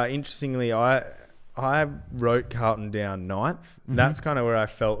 just interestingly, I wrote Carlton down 9th. Mm-hmm. That's kind of where I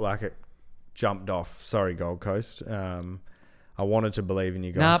felt like it jumped off. Sorry, Gold Coast. I wanted to believe in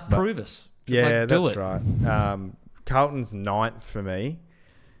you guys. Prove us. Yeah, that's right. Carlton's 9th for me.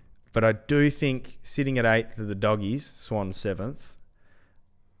 But I do think sitting at 8th are the Doggies, Swans 7th.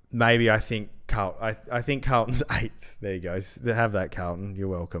 Maybe I think I think Carlton's 8th. There you go. Have that, Carlton. You're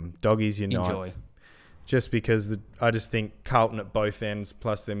welcome. Doggies, you're 9th. Enjoy. Just because I just think Carlton at both ends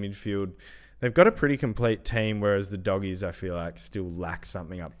plus their midfield, they've got a pretty complete team, whereas the Doggies, I feel like, still lack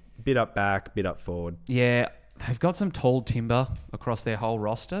something up. Bit up back, bit up forward. Yeah, they've got some tall timber across their whole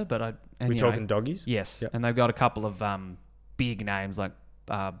roster, but we're talking Doggies? Yes, yep. And they've got a couple of big names like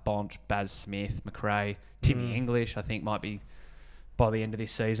Bont, Baz Smith, McRae, Timmy English, I think might be, by the end of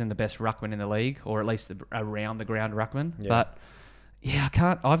this season, the best ruckman in the league, or at least around the ground ruckman. Yeah. But yeah,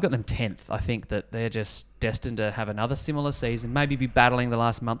 I've got them 10th. I think that they're just destined to have another similar season, maybe be battling the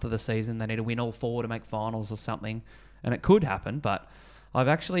last month of the season. They need to win all 4 to make finals or something, and it could happen. But I've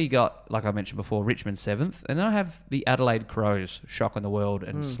actually got, like I mentioned before, Richmond 7th, and then I have the Adelaide Crows shocking the world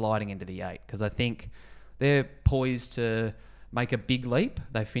and sliding into the 8, because I think they're poised to make a big leap.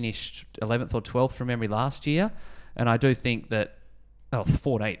 They finished 11th or 12th from memory last year, and I do think that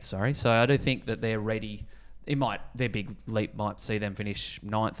 14th, sorry. So I do think that they're ready. Their big leap might see them finish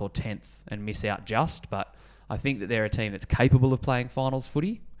 9th or 10th and miss out just, but I think that they're a team that's capable of playing finals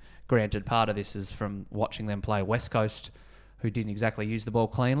footy. Granted, part of this is from watching them play West Coast, who didn't exactly use the ball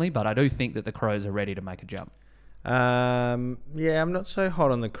cleanly, but I do think that the Crows are ready to make a jump. Yeah, I'm not so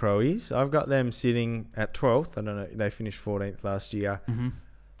hot on the Crowies. I've got them sitting at 12th. I don't know. They finished 14th last year. Mm-hmm.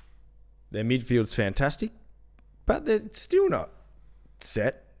 Their midfield's fantastic, but they're still not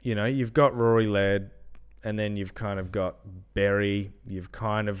set. You've got Rory Laird, and then you've kind of got Berry. You've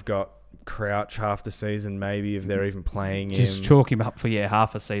kind of got Crouch half the season, maybe, if they're even playing him. Just chalk him up for,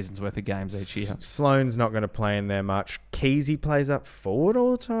 half a season's worth of games each year. Sloane's not going to play in there much. Keezy plays up forward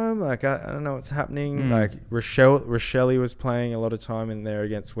all the time. Like, I don't know what's happening. Like, Rochelle was playing a lot of time in there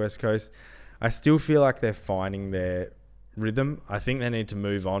against West Coast. I still feel like they're finding their rhythm. I think they need to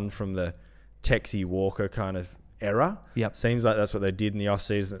move on from the Texie Walker kind of era. Yep. Seems like that's what they did in the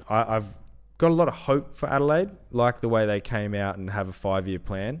off-season. I've got a lot of hope for Adelaide, like the way they came out and have a 5-year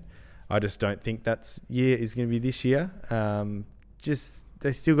plan. I just don't think that's year is going to be this year.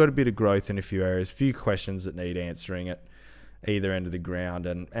 They still got a bit of growth in a few areas, few questions that need answering at either end of the ground,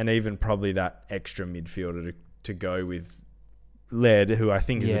 and even probably that extra midfielder to go with Laird, who I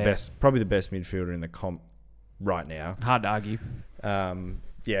think is probably the best midfielder in the comp right now. Hard to argue.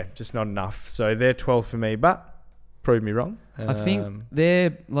 Just not enough. So they're 12th for me, but prove me wrong. I think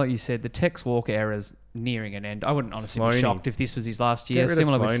they're, like you said, the Tex Walker era's nearing an end. I wouldn't honestly be shocked if this was his last year,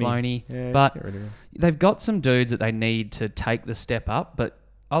 similar with Sloaney. Yeah, but they've got some dudes that they need to take the step up, but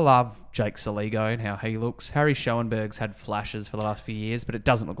I love Jake Saligo and how he looks. Harry Schoenberg's had flashes for the last few years, but it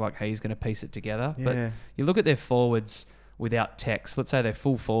doesn't look like he's going to piece it together. Yeah. But you look at their forwards without Tex, let's say their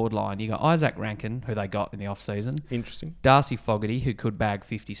full forward line, you got Isaac Rankin, who they got in the off-season. Interesting. Darcy Fogarty, who could bag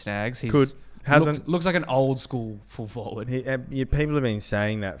 50 snags. looks like an old school full forward. People have been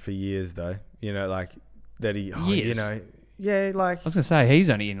saying that for years, though. You know, like that he, Years? like I was going to say, he's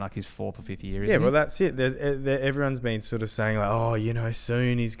only in like his 4th or 5th year, isn't he? well, that's it. Everyone's been sort of saying like,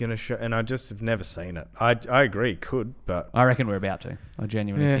 soon he's going to show, and I just have never seen it. I agree, could, but I reckon we're about to. I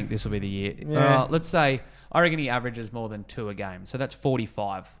genuinely think this will be the year. Yeah. Let's say, I reckon he averages more than 2 a game, so that's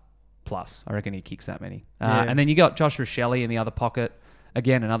 45 plus. I reckon he kicks that many. And then you got Josh Rochelle in the other pocket.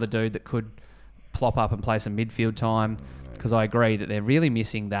 Again, another dude that could plop up and play some midfield time, because I agree that they're really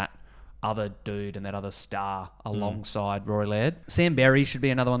missing that other dude and that other star alongside Rory Laird. Sam Berry should be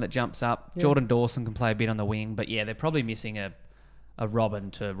another one that jumps up. Yeah. Jordan Dawson can play a bit on the wing, but yeah, they're probably missing a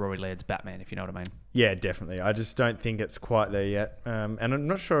Robin to Rory Laird's Batman, if you know what I mean. Yeah, definitely. I just don't think it's quite there yet. And I'm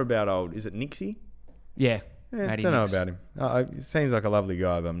not sure about is it Nixie? Yeah. I don't know about him. He seems like a lovely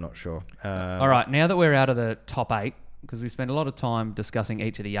guy, but I'm not sure. All right, now that we're out of the top 8, because we spent a lot of time discussing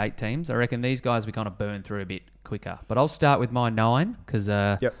each of the 8 teams, I reckon these guys we kind of burn through a bit quicker. But I'll start with my 9, because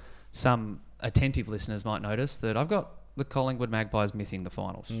some attentive listeners might notice that I've got the Collingwood Magpies missing the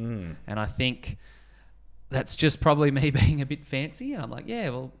finals. And I think that's just probably me being a bit fancy. And I'm like, yeah,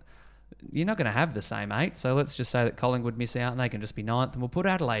 well, you're not going to have the same 8. So let's just say that Collingwood miss out and they can just be 9th and we'll put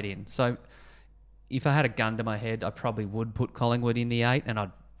Adelaide in. So if I had a gun to my head, I probably would put Collingwood in the 8 and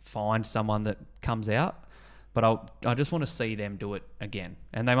I'd find someone that comes out. But I just want to see them do it again.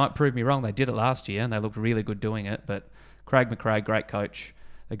 And they might prove me wrong. They did it last year and they looked really good doing it. But Craig McRae, great coach.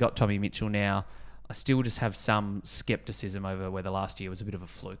 They got Tommy Mitchell now. I still just have some scepticism over whether last year was a bit of a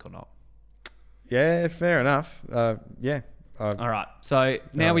fluke or not. Yeah, fair enough. All right. So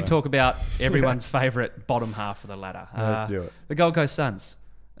now we talk about everyone's favourite bottom half of the ladder. Let's do it. The Gold Coast Suns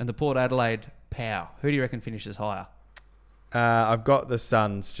and the Port Adelaide Power. Who do you reckon finishes higher? I've got the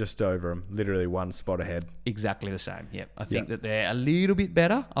Suns just over them, literally one spot ahead. Exactly the same. Yep. I think that they're a little bit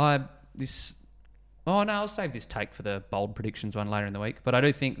better. I'll save this take for the bold predictions one later in the week. But I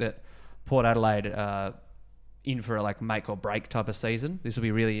do think that Port Adelaide in for a make or break type of season. This will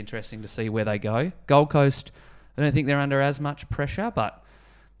be really interesting to see where they go. Gold Coast, I don't think they're under as much pressure, but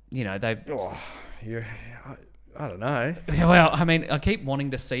they've. I don't know. Well, I mean, I keep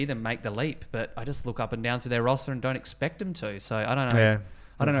wanting to see them make the leap, but I just look up and down through their roster and don't expect them to. So I don't know. Yeah,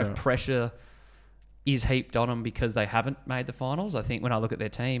 I don't know if pressure is heaped on them because they haven't made the finals. I think when I look at their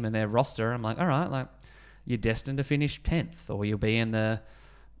team and their roster, I'm like, all right, you're destined to finish 10th, or you'll be in the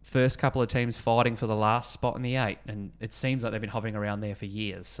first couple of teams fighting for the last spot in the 8. And it seems like they've been hovering around there for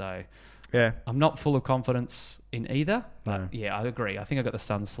years. So yeah, I'm not full of confidence in either. But yeah, I agree. I think I got the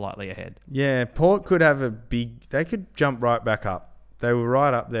Suns slightly ahead. Yeah, Port could have they could jump right back up. They were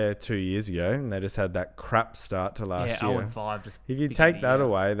right up there 2 years ago, and they just had that crap start to last year. 0-5. Just if you take that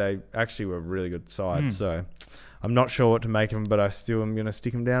away, they actually were a really good side. So I'm not sure what to make of them, but I still am going to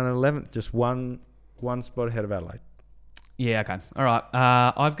stick them down at 11th, just one spot ahead of Adelaide. Yeah, okay. All right.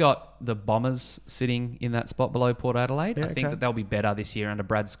 I've got the Bombers sitting in that spot below Port Adelaide. I think that they'll be better this year under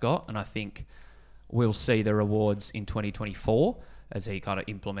Brad Scott, and I think we'll see the rewards in 2024 as he kind of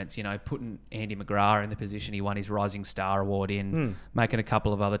implements, putting Andy McGrath in the position he won his Rising Star Award in, making a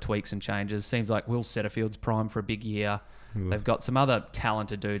couple of other tweaks and changes. Seems like Will Setterfield's prime for a big year. They've got some other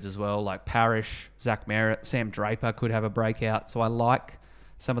talented dudes as well, like Parrish, Zach Merritt, Sam Draper could have a breakout. So I like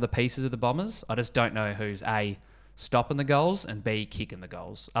some of the pieces of the Bombers. I just don't know who's A, stopping the goals, and B, kicking the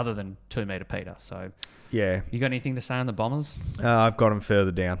goals, other than 2 metre Peter. So yeah. You got anything to say on the Bombers? I've got them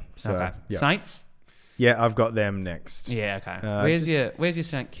further down. So, okay. Yep. Saints? Yeah, I've got them next. Yeah, okay. Where's your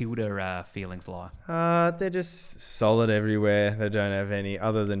St Kilda feelings lie? They're just solid everywhere. They don't have any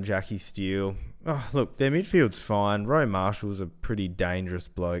other than Jackie Steele. Oh, look, their midfield's fine. Roy Marshall's a pretty dangerous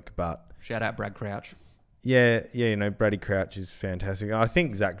bloke, but shout out Brad Crouch. Yeah, Brady Crouch is fantastic. I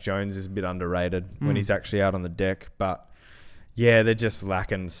think Zach Jones is a bit underrated when he's actually out on the deck, but yeah, they're just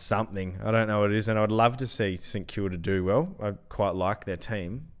lacking something. I don't know what it is, and I'd love to see St Kilda do well. I quite like their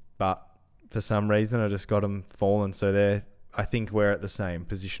team, but for some reason I just got them falling, so I think we're at the same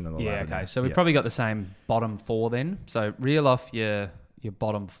position on the ladder. Yeah, okay. So we've probably got the same bottom 4 then. So reel off your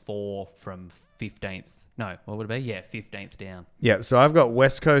bottom 4 from 15th. No, what would it be? Yeah, 15th down. Yeah, so I've got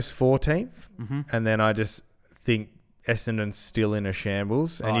West Coast 14th, and then I just think Essendon's still in a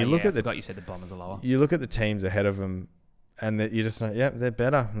shambles. And I forgot you said the Bombers are lower. You look at the teams ahead of them, and you just say, they're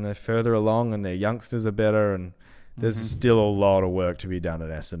better, and they're further along, and their youngsters are better, and there's still a lot of work to be done at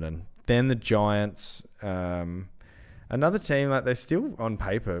Essendon. Then the Giants, another team, they're still on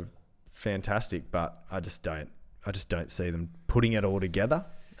paper fantastic, but I just don't see them putting it all together.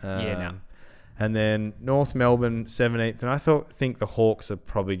 And then North Melbourne 17th, and I think the Hawks are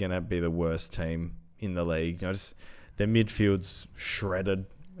probably going to be the worst team in the league. Their midfield's shredded.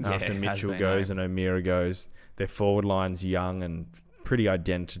 after it has Mitchell been, goes eh? and O'Meara goes. Their forward line's young and pretty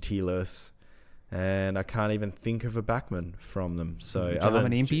identityless. And I can't even think of a backman from them. So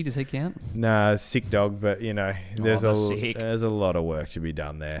Jarman Impey, does he count? Nah, sick dog, but there's sick. there's a lot of work to be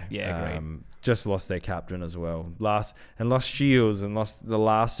done there. Yeah, agreed. Just lost their captain as well. Lost Shields and lost the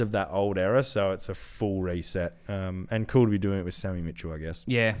last of that old era, so it's a full reset. And cool to be doing it with Sammy Mitchell, I guess.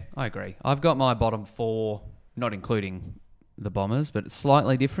 Yeah, I agree. I've got my bottom four, not including the Bombers, but it's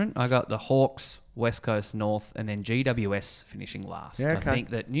slightly different. I got the Hawks, West Coast, North, and then GWS finishing last. Yeah, okay. I think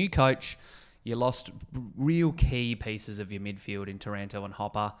that new coach, you lost real key pieces of your midfield in Taranto and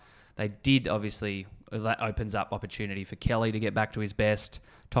Hopper. They did, obviously, that opens up opportunity for Kelly to get back to his best,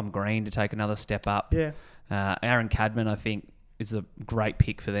 Tom Green to take another step up. Yeah. Aaron Cadman, I think, is a great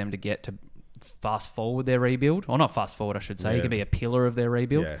pick for them to get to fast forward their rebuild. Or not fast forward, I should say. Yeah. He can be a pillar of their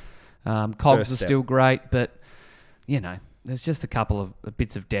rebuild. Yeah. Cogs First are step. still great, but, there's just a couple of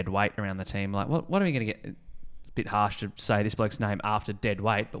bits of dead weight around the team. Like, what are we going to get? It's a bit harsh to say this bloke's name after dead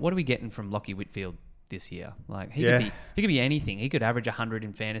weight, but what are we getting from Lockie Whitfield this year? Like, he could be anything. He could average 100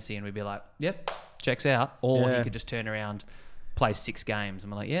 in fantasy and we'd be like, yep, checks out. Or he could just turn around, play 6 games,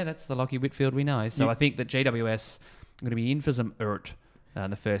 and we're like, yeah, that's the Lockie Whitfield we know. So I think that GWS are going to be in for some in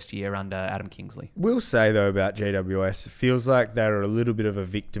the first year under Adam Kingsley. Will say, though, about GWS, it feels like they're a little bit of a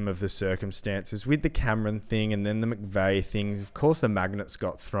victim of the circumstances with the Cameron thing and then the McVeigh things. Of course, the magnets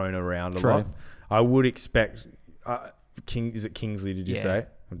got thrown around a lot. I would expect... is it Kingsley, did you say?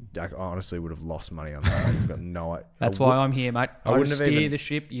 I honestly would have lost money on that. I've got no idea. That's why I'm here, mate. I wouldn't just have steer even- the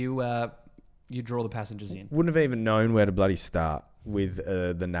ship. You draw the passengers in. Wouldn't have even known where to bloody start with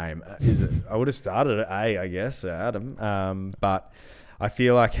the name. I would have started at A, I guess, Adam. But I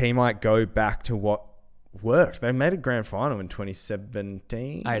feel like he might go back to what worked. They made a grand final in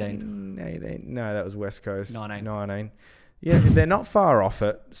 2017. 18. No, that was West Coast. 19. Yeah, they're not far off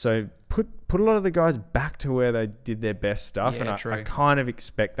it. So put a lot of the guys back to where they did their best stuff. Yeah, and true. I kind of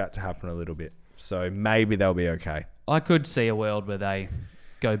expect that to happen a little bit. So maybe they'll be okay. I could see a world where they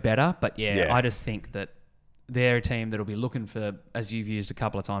go better, but I just think that they're a team that'll be looking for, as you've used a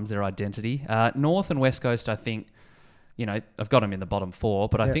couple of times, their identity. North and West Coast, I think, I've got them in the bottom 4,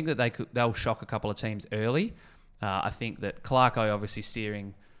 but I think that they'll shock a couple of teams early. I think that Clarko obviously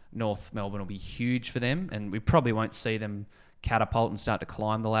steering North Melbourne will be huge for them, and we probably won't see them catapult and start to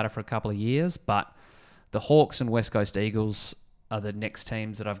climb the ladder for a couple of years, but the Hawks and West Coast Eagles are the next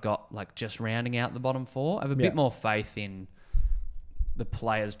teams that I've got like just rounding out the bottom 4. I have a bit more faith in the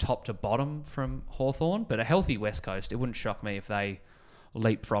players top to bottom from Hawthorn, but a healthy West Coast, it wouldn't shock me if they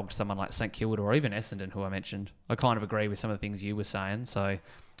leapfrogged someone like St Kilda or even Essendon, who I mentioned. I kind of agree with some of the things you were saying, so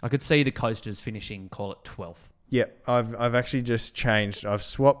I could see the Coasters finishing, call it 12th. Yeah, I've actually just changed. I've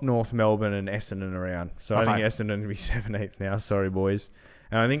swapped North Melbourne and Essendon around. So I think Essendon will be 17th now. Sorry, boys.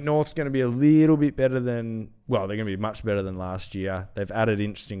 And I think North's going to be a little bit better than... Well, they're going to be much better than last year. They've added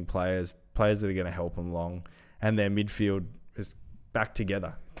interesting players that are going to help them along. And their midfield is back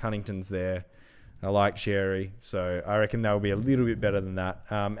together. Cunnington's there. I like Sherry. So I reckon they'll be a little bit better than that.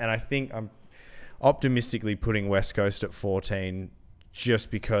 And I think I'm optimistically putting West Coast at 14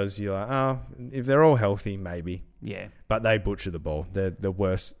 just because you're like, if they're all healthy, maybe. Yeah. But they butcher the ball. They're the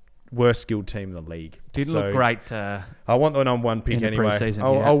worst skilled team in the league. Didn't look great. I want the number 1 pick in the anyway. pre-season,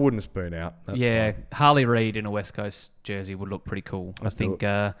 I wouldn't spoon out. That's fine. Harley Reid in a West Coast jersey would look pretty cool. I think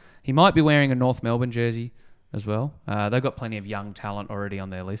he might be wearing a North Melbourne jersey as well. They've got plenty of young talent already on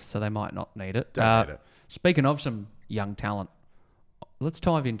their list, so they might not need it. Don't need it. Speaking of some young talent, let's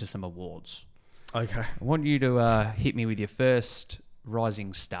dive into some awards. Okay. I want you to hit me with your first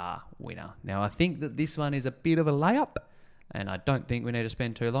Rising Star winner. Now, I think that this one is a bit of a layup, and I don't think we need to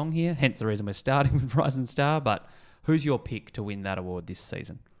spend too long here, hence the reason we're starting with Rising Star, but who's your pick to win that award this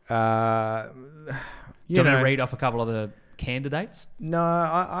season? Do you want me to read off a couple of the candidates? No,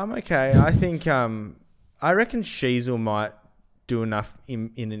 I'm okay. I think I reckon Sheasel might do enough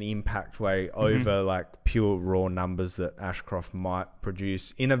in an impact way over like pure raw numbers that Ashcroft might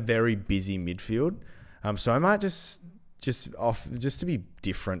produce in a very busy midfield. So I might just to be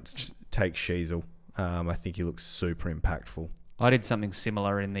different, just take Sheasel. I think he looks super impactful. I did something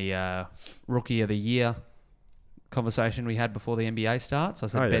similar in the Rookie of the Year conversation we had before the NBA starts. I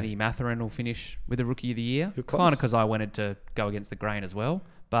said Benny Mathurin will finish with the Rookie of the Year, kind of because I wanted to go against the grain as well.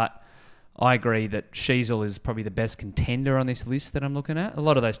 But I agree that Sheasel is probably the best contender on this list that I'm looking at. A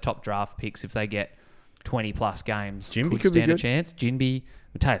lot of those top draft picks, if they get 20-plus games, Jinby could stand a chance. Jinby,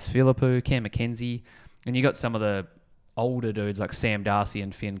 Matthias Philippou, Cam McKenzie, and you got some of the older dudes like Sam Darcy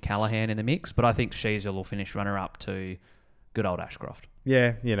and Finn Callahan in the mix, but I think Sheasel will finish runner-up to good old Ashcroft.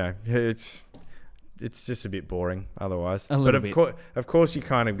 Yeah, it's it's just a bit boring otherwise. A But little bit. of course, you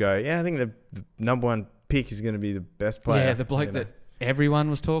kind of go, yeah, I think the number one pick is going to be the best player. Yeah, the bloke that everyone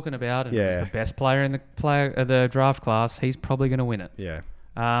was talking about and was Yeah. the best player in the draft class. He's probably going to win it. Yeah.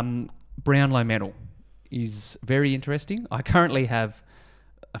 Brownlow medal is very interesting. I currently have,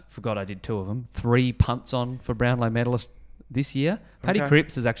 I forgot I did 2 of them, 3 punts on for Brownlow medalist this year. Paddy Okay.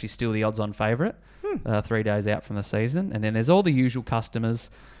 Cripps is actually still the odds-on favourite, 3 days out from the season. And then there's all the usual customers.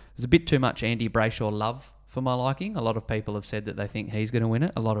 There's a bit too much Andy Brayshaw love for my liking. A lot of people have said that they think he's going to win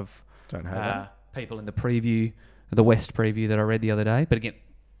it. A lot of Don't have that. people in the West preview that I read the other day. But again,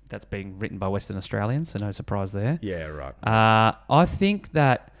 that's being written by Western Australians, so no surprise there. Yeah, right. I think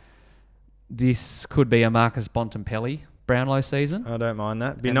that this could be a Marcus Bontempelli Brownlow season. I don't mind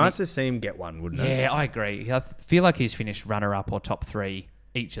that. Be And nice to see him get one, wouldn't it? Yeah, I agree. I feel like he's finished runner-up or top 3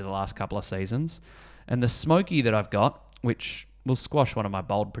 each of the last couple of seasons. And the smoky that I've got, which will squash one of my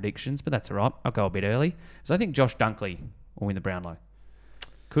bold predictions, but that's all right. I'll go a bit early. So I think Josh Dunkley will win the Brownlow.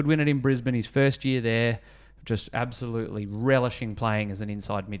 Could win it in Brisbane. His first year there, just absolutely relishing playing as an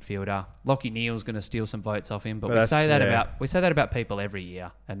inside midfielder. Lockie Neal's going to steal some votes off him, but we say that about people every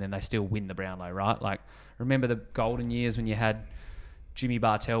year, and then they still win the Brownlow, right? Like, remember the golden years when you had Jimmy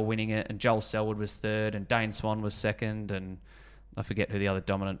Bartell winning it, and Joel Selwood was 3rd, and Dane Swan was 2nd, and I forget who the other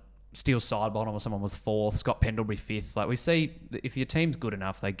dominant Steel Sidebottom or someone was 4th, Scott Pendlebury 5th. Like, we see that if your team's good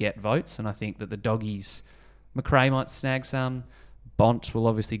enough, they get votes, and I think that the doggies, McRae might snag some. Bont will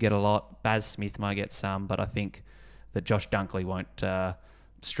obviously get a lot. Baz Smith might get some, but I think that Josh Dunkley won't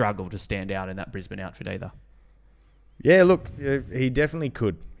struggle to stand out in that Brisbane outfit either. Yeah, look, he definitely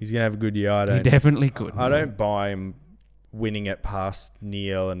could. He's going to have a good year. He definitely could. I don't buy him winning it past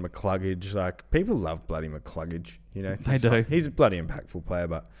Neil and McCluggage. Like, people love bloody McCluggage. You know, They do. He's a bloody impactful player,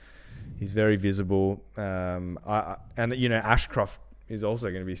 but he's very visible. Ashcroft is also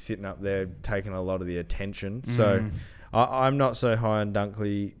going to be sitting up there taking a lot of the attention. So I'm not so high on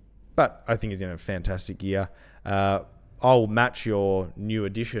Dunkley, but I think he's going to have a fantastic year. I'll match your new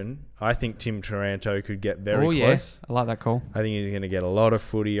addition. I think Tim Taranto could get very close. Yeah. I like that call. I think he's going to get a lot of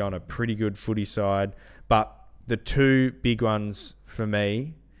footy on a pretty good footy side. But the 2 big ones for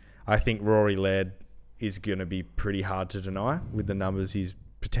me, I think Rory Laird is going to be pretty hard to deny with the numbers he's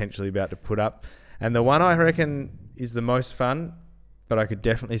potentially about to put up. And the one I reckon is the most fun, but I could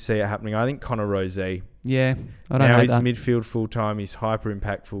definitely see it happening, I think Connor Rozee. Yeah, I don't know Now he's that. midfield full-time. He's hyper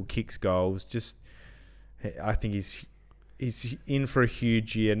impactful, kicks goals. I think he's in for a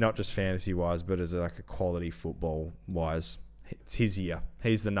huge year, not just fantasy-wise, but as like a quality football-wise. It's his year.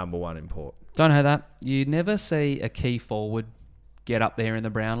 He's the number 1 import. Don't know that. You never see a key forward get up there in the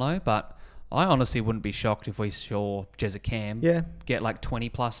Brownlow, but I honestly wouldn't be shocked if we saw Jezza Cam get like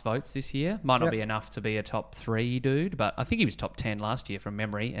 20-plus votes this year. Might not be enough to be a top 3 dude, but I think he was top 10 last year from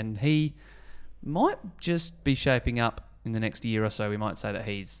memory, and he might just be shaping up in the next year or so. We might say that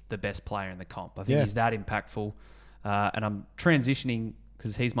he's the best player in the comp. I think he's that impactful, and I'm transitioning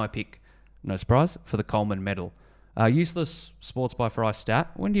because he's my pick, no surprise, for the Coleman medal. Useless Sports by Fry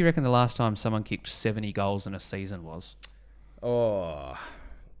stat. When do you reckon the last time someone kicked 70 goals in a season was? Oh,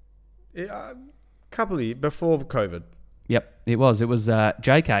 a couple of years before COVID. Yep, it was. It was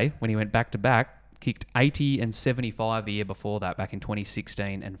JK, when he went back-to-back, kicked 80 and 75 the year before that, back in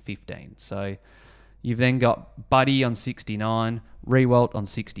 2016 and 15. So you've then got Buddy on 69, Rewalt on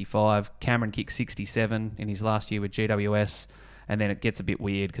 65, Cameron kicked 67 in his last year with GWS, and then it gets a bit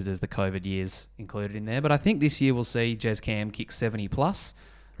weird because there's the COVID years included in there. But I think this year we'll see Jez Cam kick 70 plus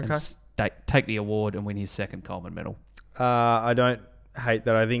and take the award and win his 2nd Coleman medal. I don't hate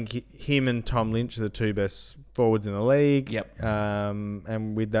that. I think him and Tom Lynch are the 2 best forwards in the league. Yep.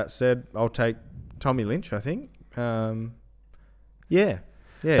 And with that said, I'll take Tommy Lynch, I think. Yeah.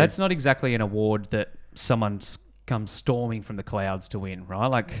 That's not exactly an award that someone comes storming from the clouds to win, right?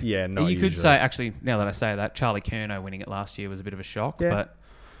 Like, yeah, not you could usually. say, actually, now that I say that, Charlie Curnow winning it last year was a bit of a shock. Yeah. But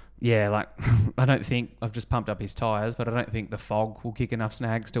yeah, like, I don't think, I've just pumped up his tyres, but I don't think the Fog will kick enough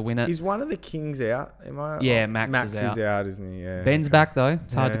snags to win it. Is one of the Kings out? Am I? Yeah, Max is out, isn't he? Yeah. Ben's back though.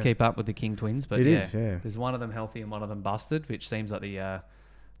 It's hard to Yeah. keep up with the King twins, but It yeah, is, yeah. there's one of them healthy and one of them busted, which seems like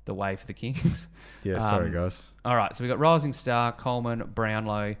the way for the Kings. Yeah, sorry guys. All right, so we got Rising Star, Coleman,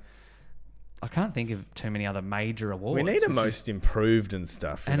 Brownlow. I can't think of too many other major awards. We need a most improved and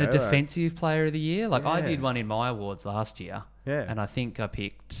stuff. And a defensive player of the year. Like, I Yeah. did one in my awards last year. Yeah. And I think I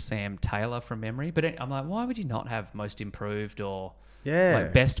picked Sam Taylor from memory. But I'm like, why would you not have most improved or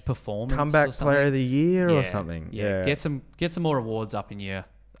like best performance? Comeback or something? player of the year or something. Yeah. Get some more awards up in your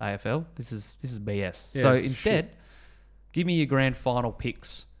AFL. This is BS. Yeah, so it's instead, give me your grand final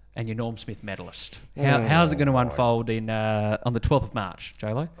picks and your Norm Smith medalist. How's it going to unfold on the 12th of March,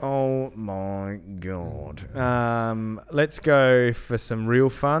 J-Lo? Oh, my God. Let's go for some real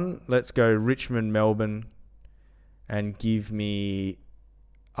fun. Let's go Richmond, Melbourne, and give me...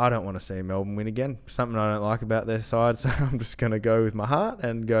 I don't want to see Melbourne win again. Something I don't like about their side, so I'm just going to go with my heart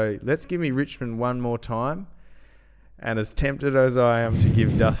and go, let's give me Richmond one more time. And as tempted as I am to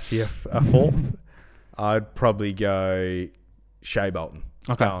give Dusty a fourth, I'd probably go Shea Bolton.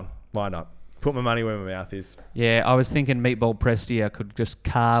 Okay. Go on. Why not? Put my money where my mouth is. Yeah, I was thinking Meatball Prestia could just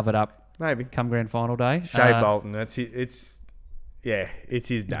carve it up. Maybe. Come grand final day. Shea Bolton. That's it. It's his day.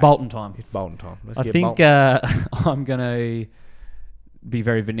 It's Bolton time. It's Bolton time. I think I'm going to be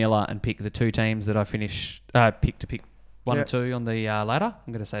very vanilla and pick the two teams that I pick one and two on the ladder.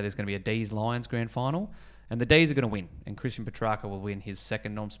 I'm going to say there's going to be a D's Lions grand final, and the D's are going to win, and Christian Petrarca will win his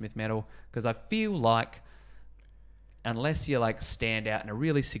second Norm Smith medal, because I feel like unless you stand out in a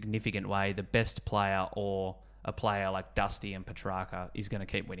really significant way, the best player or a player like Dusty and Petrarca is going to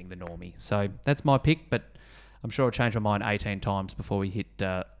keep winning the Normie. So that's my pick, but I'm sure I'll change my mind 18 times before we hit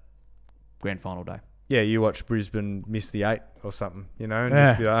grand final day. Yeah, you watch Brisbane miss the 8 or something, and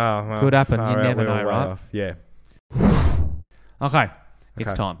just be like, oh, well, could happen. You never know, right? Off. Yeah. Okay,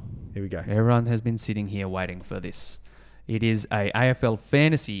 it's time. Here we go. Everyone has been sitting here waiting for this. It is a AFL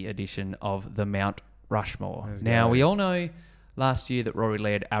fantasy edition of the Mount Rushmore. Now, we all know last year that Rory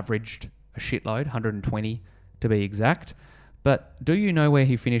Laird averaged a shitload, 120 to be exact. But do you know where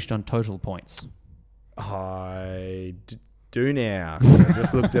he finished on total points? I do now. I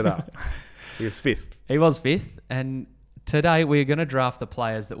just looked it up. He was 5th. He was 5th. And today we're going to draft the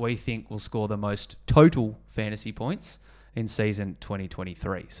players that we think will score the most total fantasy points in season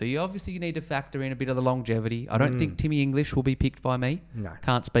 2023. So you obviously need to factor in a bit of the longevity. I don't think Timmy English will be picked by me. No.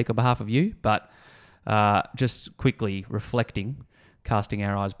 Can't speak on behalf of you, but just quickly reflecting, casting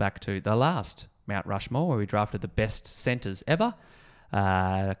our eyes back to the last Mount Rushmore where we drafted the best centres ever.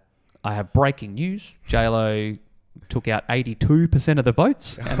 I have breaking news. J-Lo took out 82% of the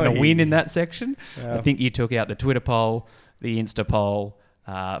votes and the win in that section. Yeah. I think you took out the Twitter poll, the Insta poll,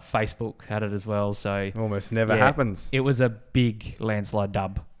 Facebook had it as well. So almost never happens. It was a big landslide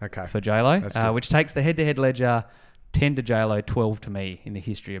dub for J-Lo, which takes the head-to-head ledger 10 to J-Lo, 12 to me in the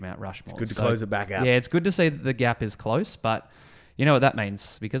history of Mount Rushmore. It's good to close it back out. Yeah, it's good to see that the gap is close, but you know what that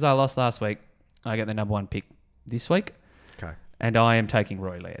means. Because I lost last week, I get the number one pick this week. Okay. And I am taking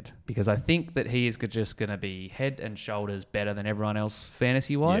Rory Laird because I think that he is just going to be head and shoulders better than everyone else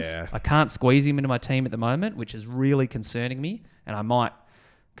fantasy-wise. Yeah. I can't squeeze him into my team at the moment, which is really concerning me, and I might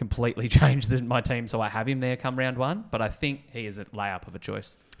completely change my team so I have him there come round one, but I think he is a layup of a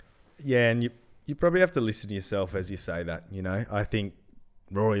choice. Yeah, and you probably have to listen to yourself as you say that, I think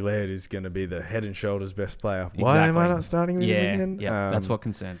Rory Laird is going to be the head and shoulders best player. Exactly. Why am I not starting with him again? Yeah, that's what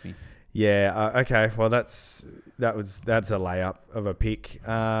concerns me. Yeah, okay. Well, that's a layup of a pick.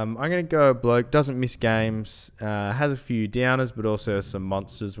 I'm going to go a bloke, doesn't miss games, has a few downers, but also some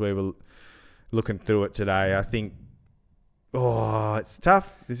monsters. We were looking through it today. I think, it's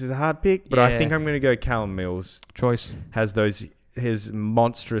tough. This is a hard pick, but I think I'm going to go Callum Mills. Choice. Has his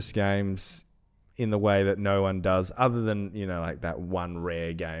monstrous games in the way that no one does, other than, that one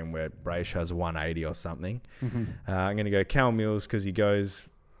rare game where Brayshaw has 180 or something. Mm-hmm. I'm going to go Callum Mills because he goes...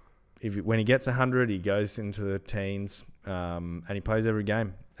 when he gets 100, he goes into the teens, and he plays every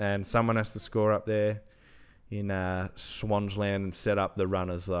game. And someone has to score up there in Swansland and set up the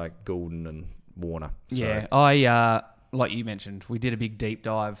runners like Goulden and Warner. Yeah, I like you mentioned, we did a big deep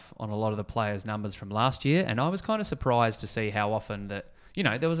dive on a lot of the players' numbers from last year, and I was kind of surprised to see how often that,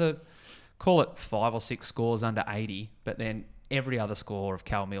 there was call it 5 or 6 scores under 80, but then every other score of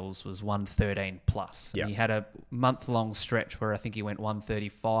Cal Mills was 113 plus. Yep. And he had a month-long stretch where I think he went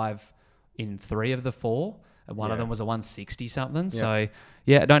 135 in 3 of the 4, and one of them was a 160 something. Yep. So,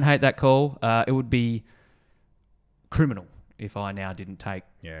 I don't hate that call. It would be criminal if I now didn't take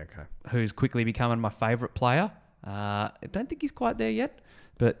who's quickly becoming my favourite player. I don't think he's quite there yet,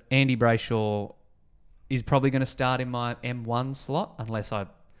 but Andy Brayshaw is probably going to start in my M1 slot unless I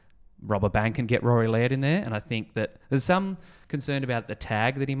rob a bank and get Rory Laird in there. And I think that there's some concern about the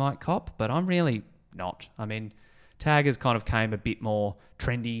tag that he might cop, but I'm really not. I mean, taggers kind of came a bit more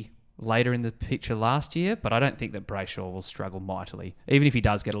trendy later in the picture last year, but I don't think that Brayshaw will struggle mightily, even if he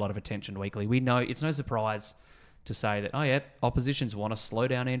does get a lot of attention weekly. We know it's no surprise to say that, oppositions want to slow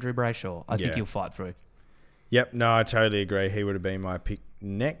down Andrew Brayshaw. I think he'll fight through. Yep, no, I totally agree. He would have been my pick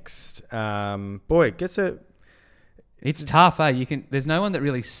next. Boy, it gets a... It's tough, eh? There's no one that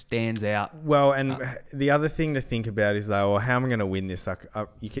really stands out. Well, and the other thing to think about is, though, how am I going to win this? Like,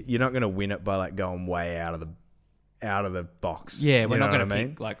 you're not going to win it by going way out of out of the box. Yeah, we're You not know going what to I mean?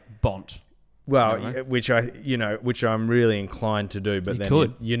 pick like Bont. Well, You know, which I'm really inclined to do, but You then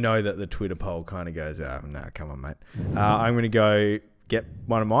could. you know that the Twitter poll kind of goes, "Oh, no, come on, mate." I'm going to go get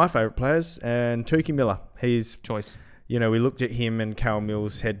one of my favourite players, and Tukey Miller. He's, Choice. we looked at him and Cal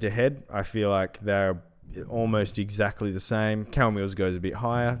Mills head to head. I feel like they're almost exactly the same. Cal Mills goes a bit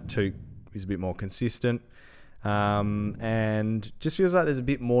higher. Tuke is a bit more consistent, and just feels like there's a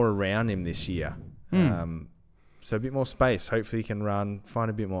bit more around him this year. So a bit more space. Hopefully he can find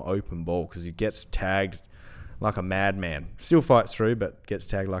a bit more open ball because he gets tagged like a madman. Still fights through, but gets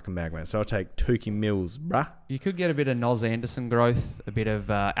tagged like a madman. So I'll take Tukey Mills, bruh. You could get a bit of Noz Anderson growth, a bit of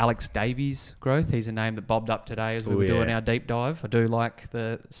Alex Davies growth. He's a name that bobbed up today as we were doing our deep dive. I do like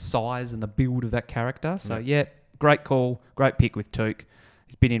the size and the build of that character. So, yeah, great call. Great pick with Tuke.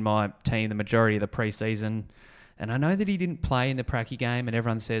 He's been in my team the majority of the preseason. And I know that he didn't play in the Pracky game, and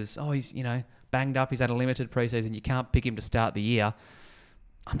everyone says, oh, he's, banged up. He's had a limited preseason. You can't pick him to start the year.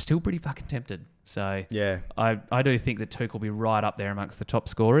 I'm still pretty fucking tempted. So yeah, I do think that Tuke will be right up there amongst the top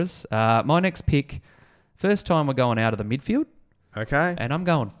scorers. My next pick, first time we're going out of the midfield. Okay. And I'm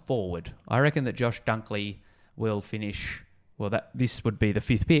going forward. I reckon that Josh Dunkley will finish, this would be the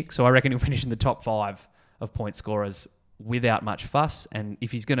 5th pick, so I reckon he'll finish in the top 5 of point scorers without much fuss. And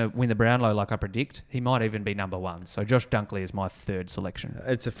if he's going to win the Brownlow like I predict, he might even be number 1. So Josh Dunkley is my 3rd selection.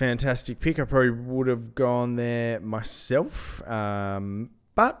 It's a fantastic pick. I probably would have gone there myself.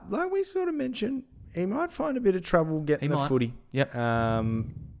 But like we sort of mentioned, he might find a bit of trouble getting the footy. Yep.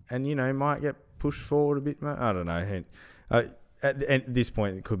 And, might get pushed forward a bit. I don't know. At this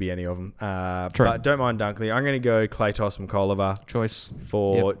point, it could be any of them. True. But don't mind Dunkley. I'm going to go Claytos McColliver. Choice.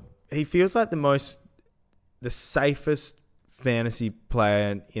 He feels like the safest fantasy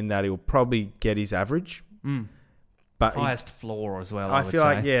player in that he'll probably get his average. But highest floor as well, I would feel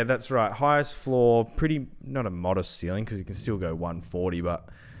say. like, yeah, that's right. Highest floor, pretty, not a modest ceiling because he can still go 140, but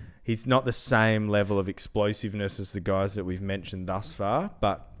he's not the same level of explosiveness as the guys that we've mentioned thus far.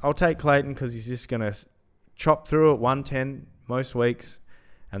 But I'll take Clayton because he's just going to chop through at 110 most weeks,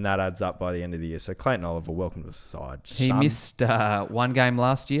 and that adds up by the end of the year. So Clayton Oliver, welcome to the side. He missed 1 game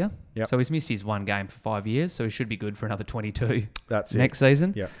last year. Yep. So he's missed his 1 game for 5 years, so he should be good for another 22 That's next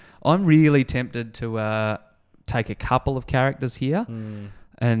season. Yeah. I'm really tempted to take a couple of characters here,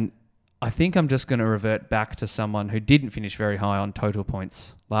 and I think I'm just going to revert back to someone who didn't finish very high on total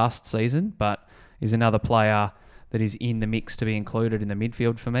points last season, but is another player that is in the mix to be included in the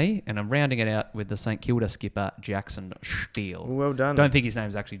midfield for me, and I'm rounding it out with the St Kilda skipper, Jackson Steele. Well done. Don't think his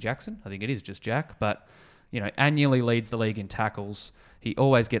name's actually Jackson. I think it is just Jack, but annually leads the league in tackles. He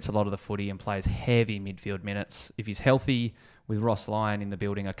always gets a lot of the footy and plays heavy midfield minutes. If he's healthy with Ross Lyon in the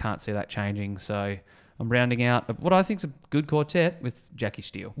building, I can't see that changing. So I'm rounding out what I think is a good quartet with Jackie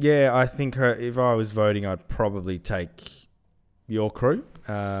Steele. Yeah, I think if I was voting, I'd probably take your crew.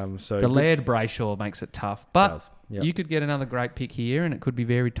 So Laird Brayshaw makes it tough, but Yep. you could get another great pick here, and it could be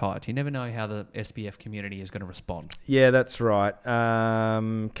very tight. You never know how the SBF community is going to respond. Yeah, that's right.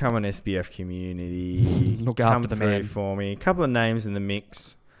 Come on, SBF community. Look after the man for me. A couple of names in the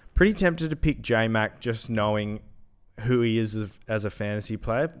mix. Pretty tempted to pick J-Mac, just knowing who he is as a fantasy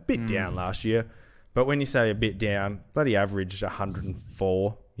player. Bit down last year, but when you say a bit down, bloody averaged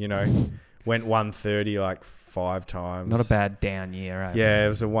 104. Went 130 like 5 times. Not a bad down year, eh? Yeah, it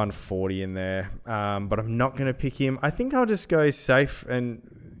was a 140 in there. But I'm not going to pick him. I think I'll just go safe. And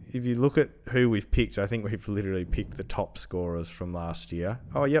if you look at who we've picked, I think we've literally picked the top scorers from last year.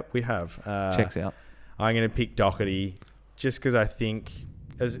 Oh, yep, we have. Checks out. I'm going to pick Doherty just because I think,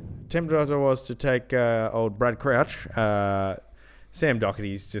 as tempted as I was to take old Brad Crouch, Sam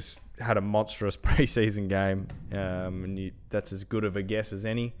Doherty's just had a monstrous preseason game. And that's as good of a guess as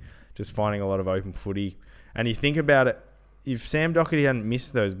any. Just finding a lot of open footy. And you think about it, if Sam Doherty hadn't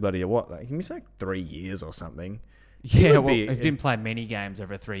missed those he missed like 3 years or something. Yeah, he didn't play many games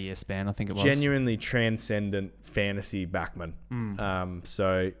over a 3-year span, I think it was. Genuinely transcendent fantasy backman.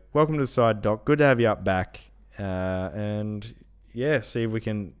 So welcome to the side, Doc. Good to have you up back. And yeah, see if we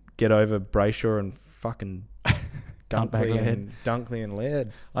can get over Brayshaw and fucking Dunkley and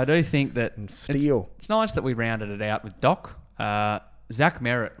Laird. I do think that Steele. It's nice that we rounded it out with Doc. Zach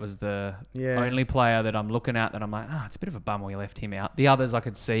Merritt was the only player that I'm looking at that I'm like, it's a bit of a bum we left him out. The others I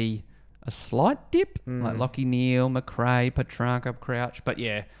could see a slight dip, like Lockie Neal, McRae, Petrarca, Crouch. But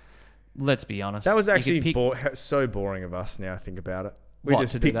yeah, let's be honest. That was actually so boring of us now I think about it. We What,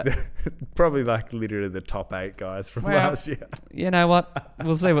 just to do picked that? probably like literally the top 8 guys from last year. You know what?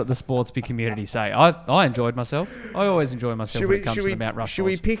 We'll see what the Sportsby community say. I enjoyed myself. I always enjoy myself when it comes to the Mount Rushmores. Should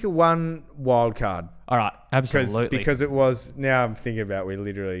we pick a one wild card? All right, absolutely. Because it was, now I'm thinking about, we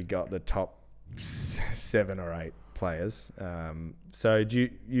literally got the top 7 or 8 players. So do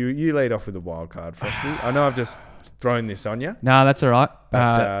you lead off with the wild card, Frosty? I know I've just thrown this on you. No, that's all right.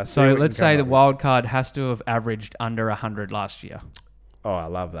 But, so let's say the wild card has to have averaged under 100 last year. Oh, I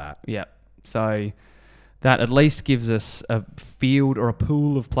love that. Yeah. So that at least gives us a field or a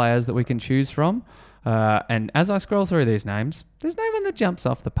pool of players that we can choose from. And as I scroll through these names, there's no one that jumps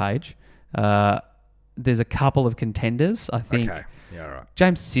off the page. There's a couple of contenders, I think. Okay. Yeah, all right.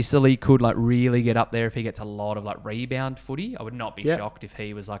 James Sicily could really get up there if he gets a lot of rebound footy. I would not be shocked if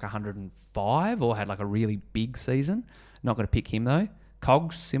he was 105 or had a really big season. Not going to pick him though.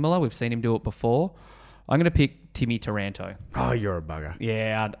 Cogs, similar. We've seen him do it before. I'm going to pick Timmy Taranto. Oh, you're a bugger.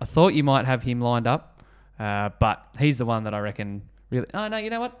 Yeah, I thought you might have him lined up, but he's the one that I reckon really... Oh, no, you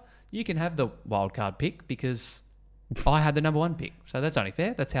know what? You can have the wild card pick because I had the number 1 pick. So that's only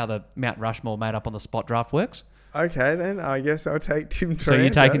fair. That's how the Mount Rushmore made up on the spot draft works. Okay, then I guess I'll take Tim Taranto. So you're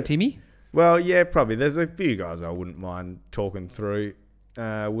taking Timmy? Well, yeah, probably. There's a few guys I wouldn't mind talking through.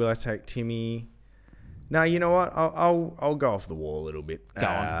 Will I take Timmy? No, you know what? I'll go off the wall a little bit. Go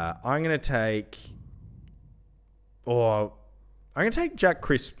on. I'm going to take... I'm going to take Jack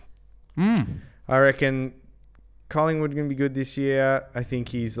Crisp. I reckon Collingwood going to be good this year. I think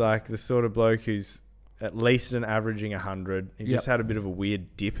he's the sort of bloke who's at least averaging 100. He just had a bit of a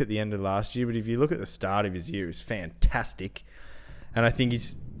weird dip at the end of last year, but if you look at the start of his year, it was fantastic. And I think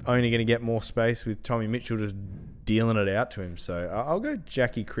he's only going to get more space with Tommy Mitchell just dealing it out to him. So I'll go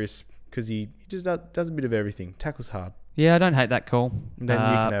Jackie Crisp because he just does a bit of everything. Tackles hard. Yeah, I don't hate that call. And then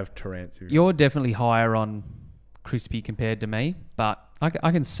you can have Taranto. You're definitely higher on Crispy compared to me, but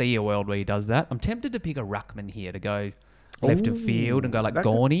I can see a world where he does that. I'm tempted to pick a ruckman here to go left of field and go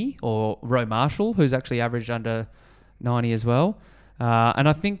Gorney or Roe Marshall, who's actually averaged under 90 as well. And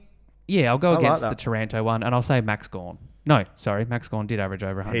I think, I'll go against the Taranto one, and I'll say Max Gawn. No, sorry, Max Gawn did average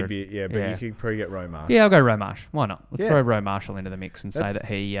over 100. But you can probably get Roe Marshall. Yeah, I'll go Roe Marsh. Why not? Let's throw Roe Marshall into the mix and say that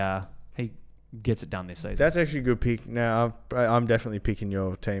he gets it done this season. That's actually a good pick. Now, I'm definitely picking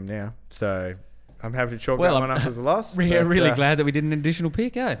your team now, so... I'm happy to chalk that one up as a loss. Really glad that we did an additional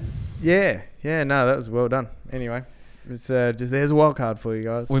pick, eh? Yeah, no, that was well done. Anyway, it's there's a wild card for you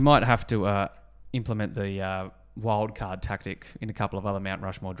guys. We might have to implement the wild card tactic in a couple of other Mount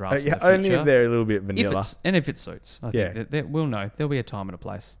Rushmore drafts. Yeah, only if they're a little bit vanilla. If it suits. I think we'll know. There'll be a time and a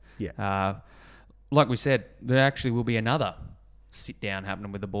place. Yeah. Like we said, there actually will be another sit down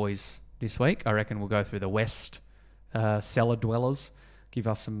happening with the boys this week. I reckon we'll go through the West cellar dwellers, give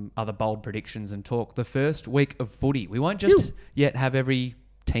off some other bold predictions and talk the first week of footy. We won't just yet have every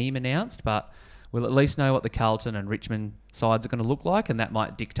team announced, but we'll at least know what the Carlton and Richmond sides are going to look like, and that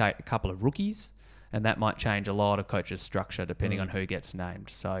might dictate a couple of rookies, and that might change a lot of coaches' structure depending on who gets named.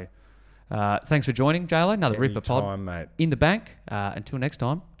 So thanks for joining, JLo. Another Ripper pod mate. In the bank. Until next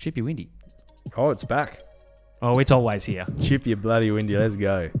time, chip your windy. Oh, it's back. Oh, it's always here. Chip your bloody windy. Let's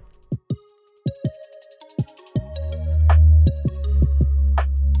go.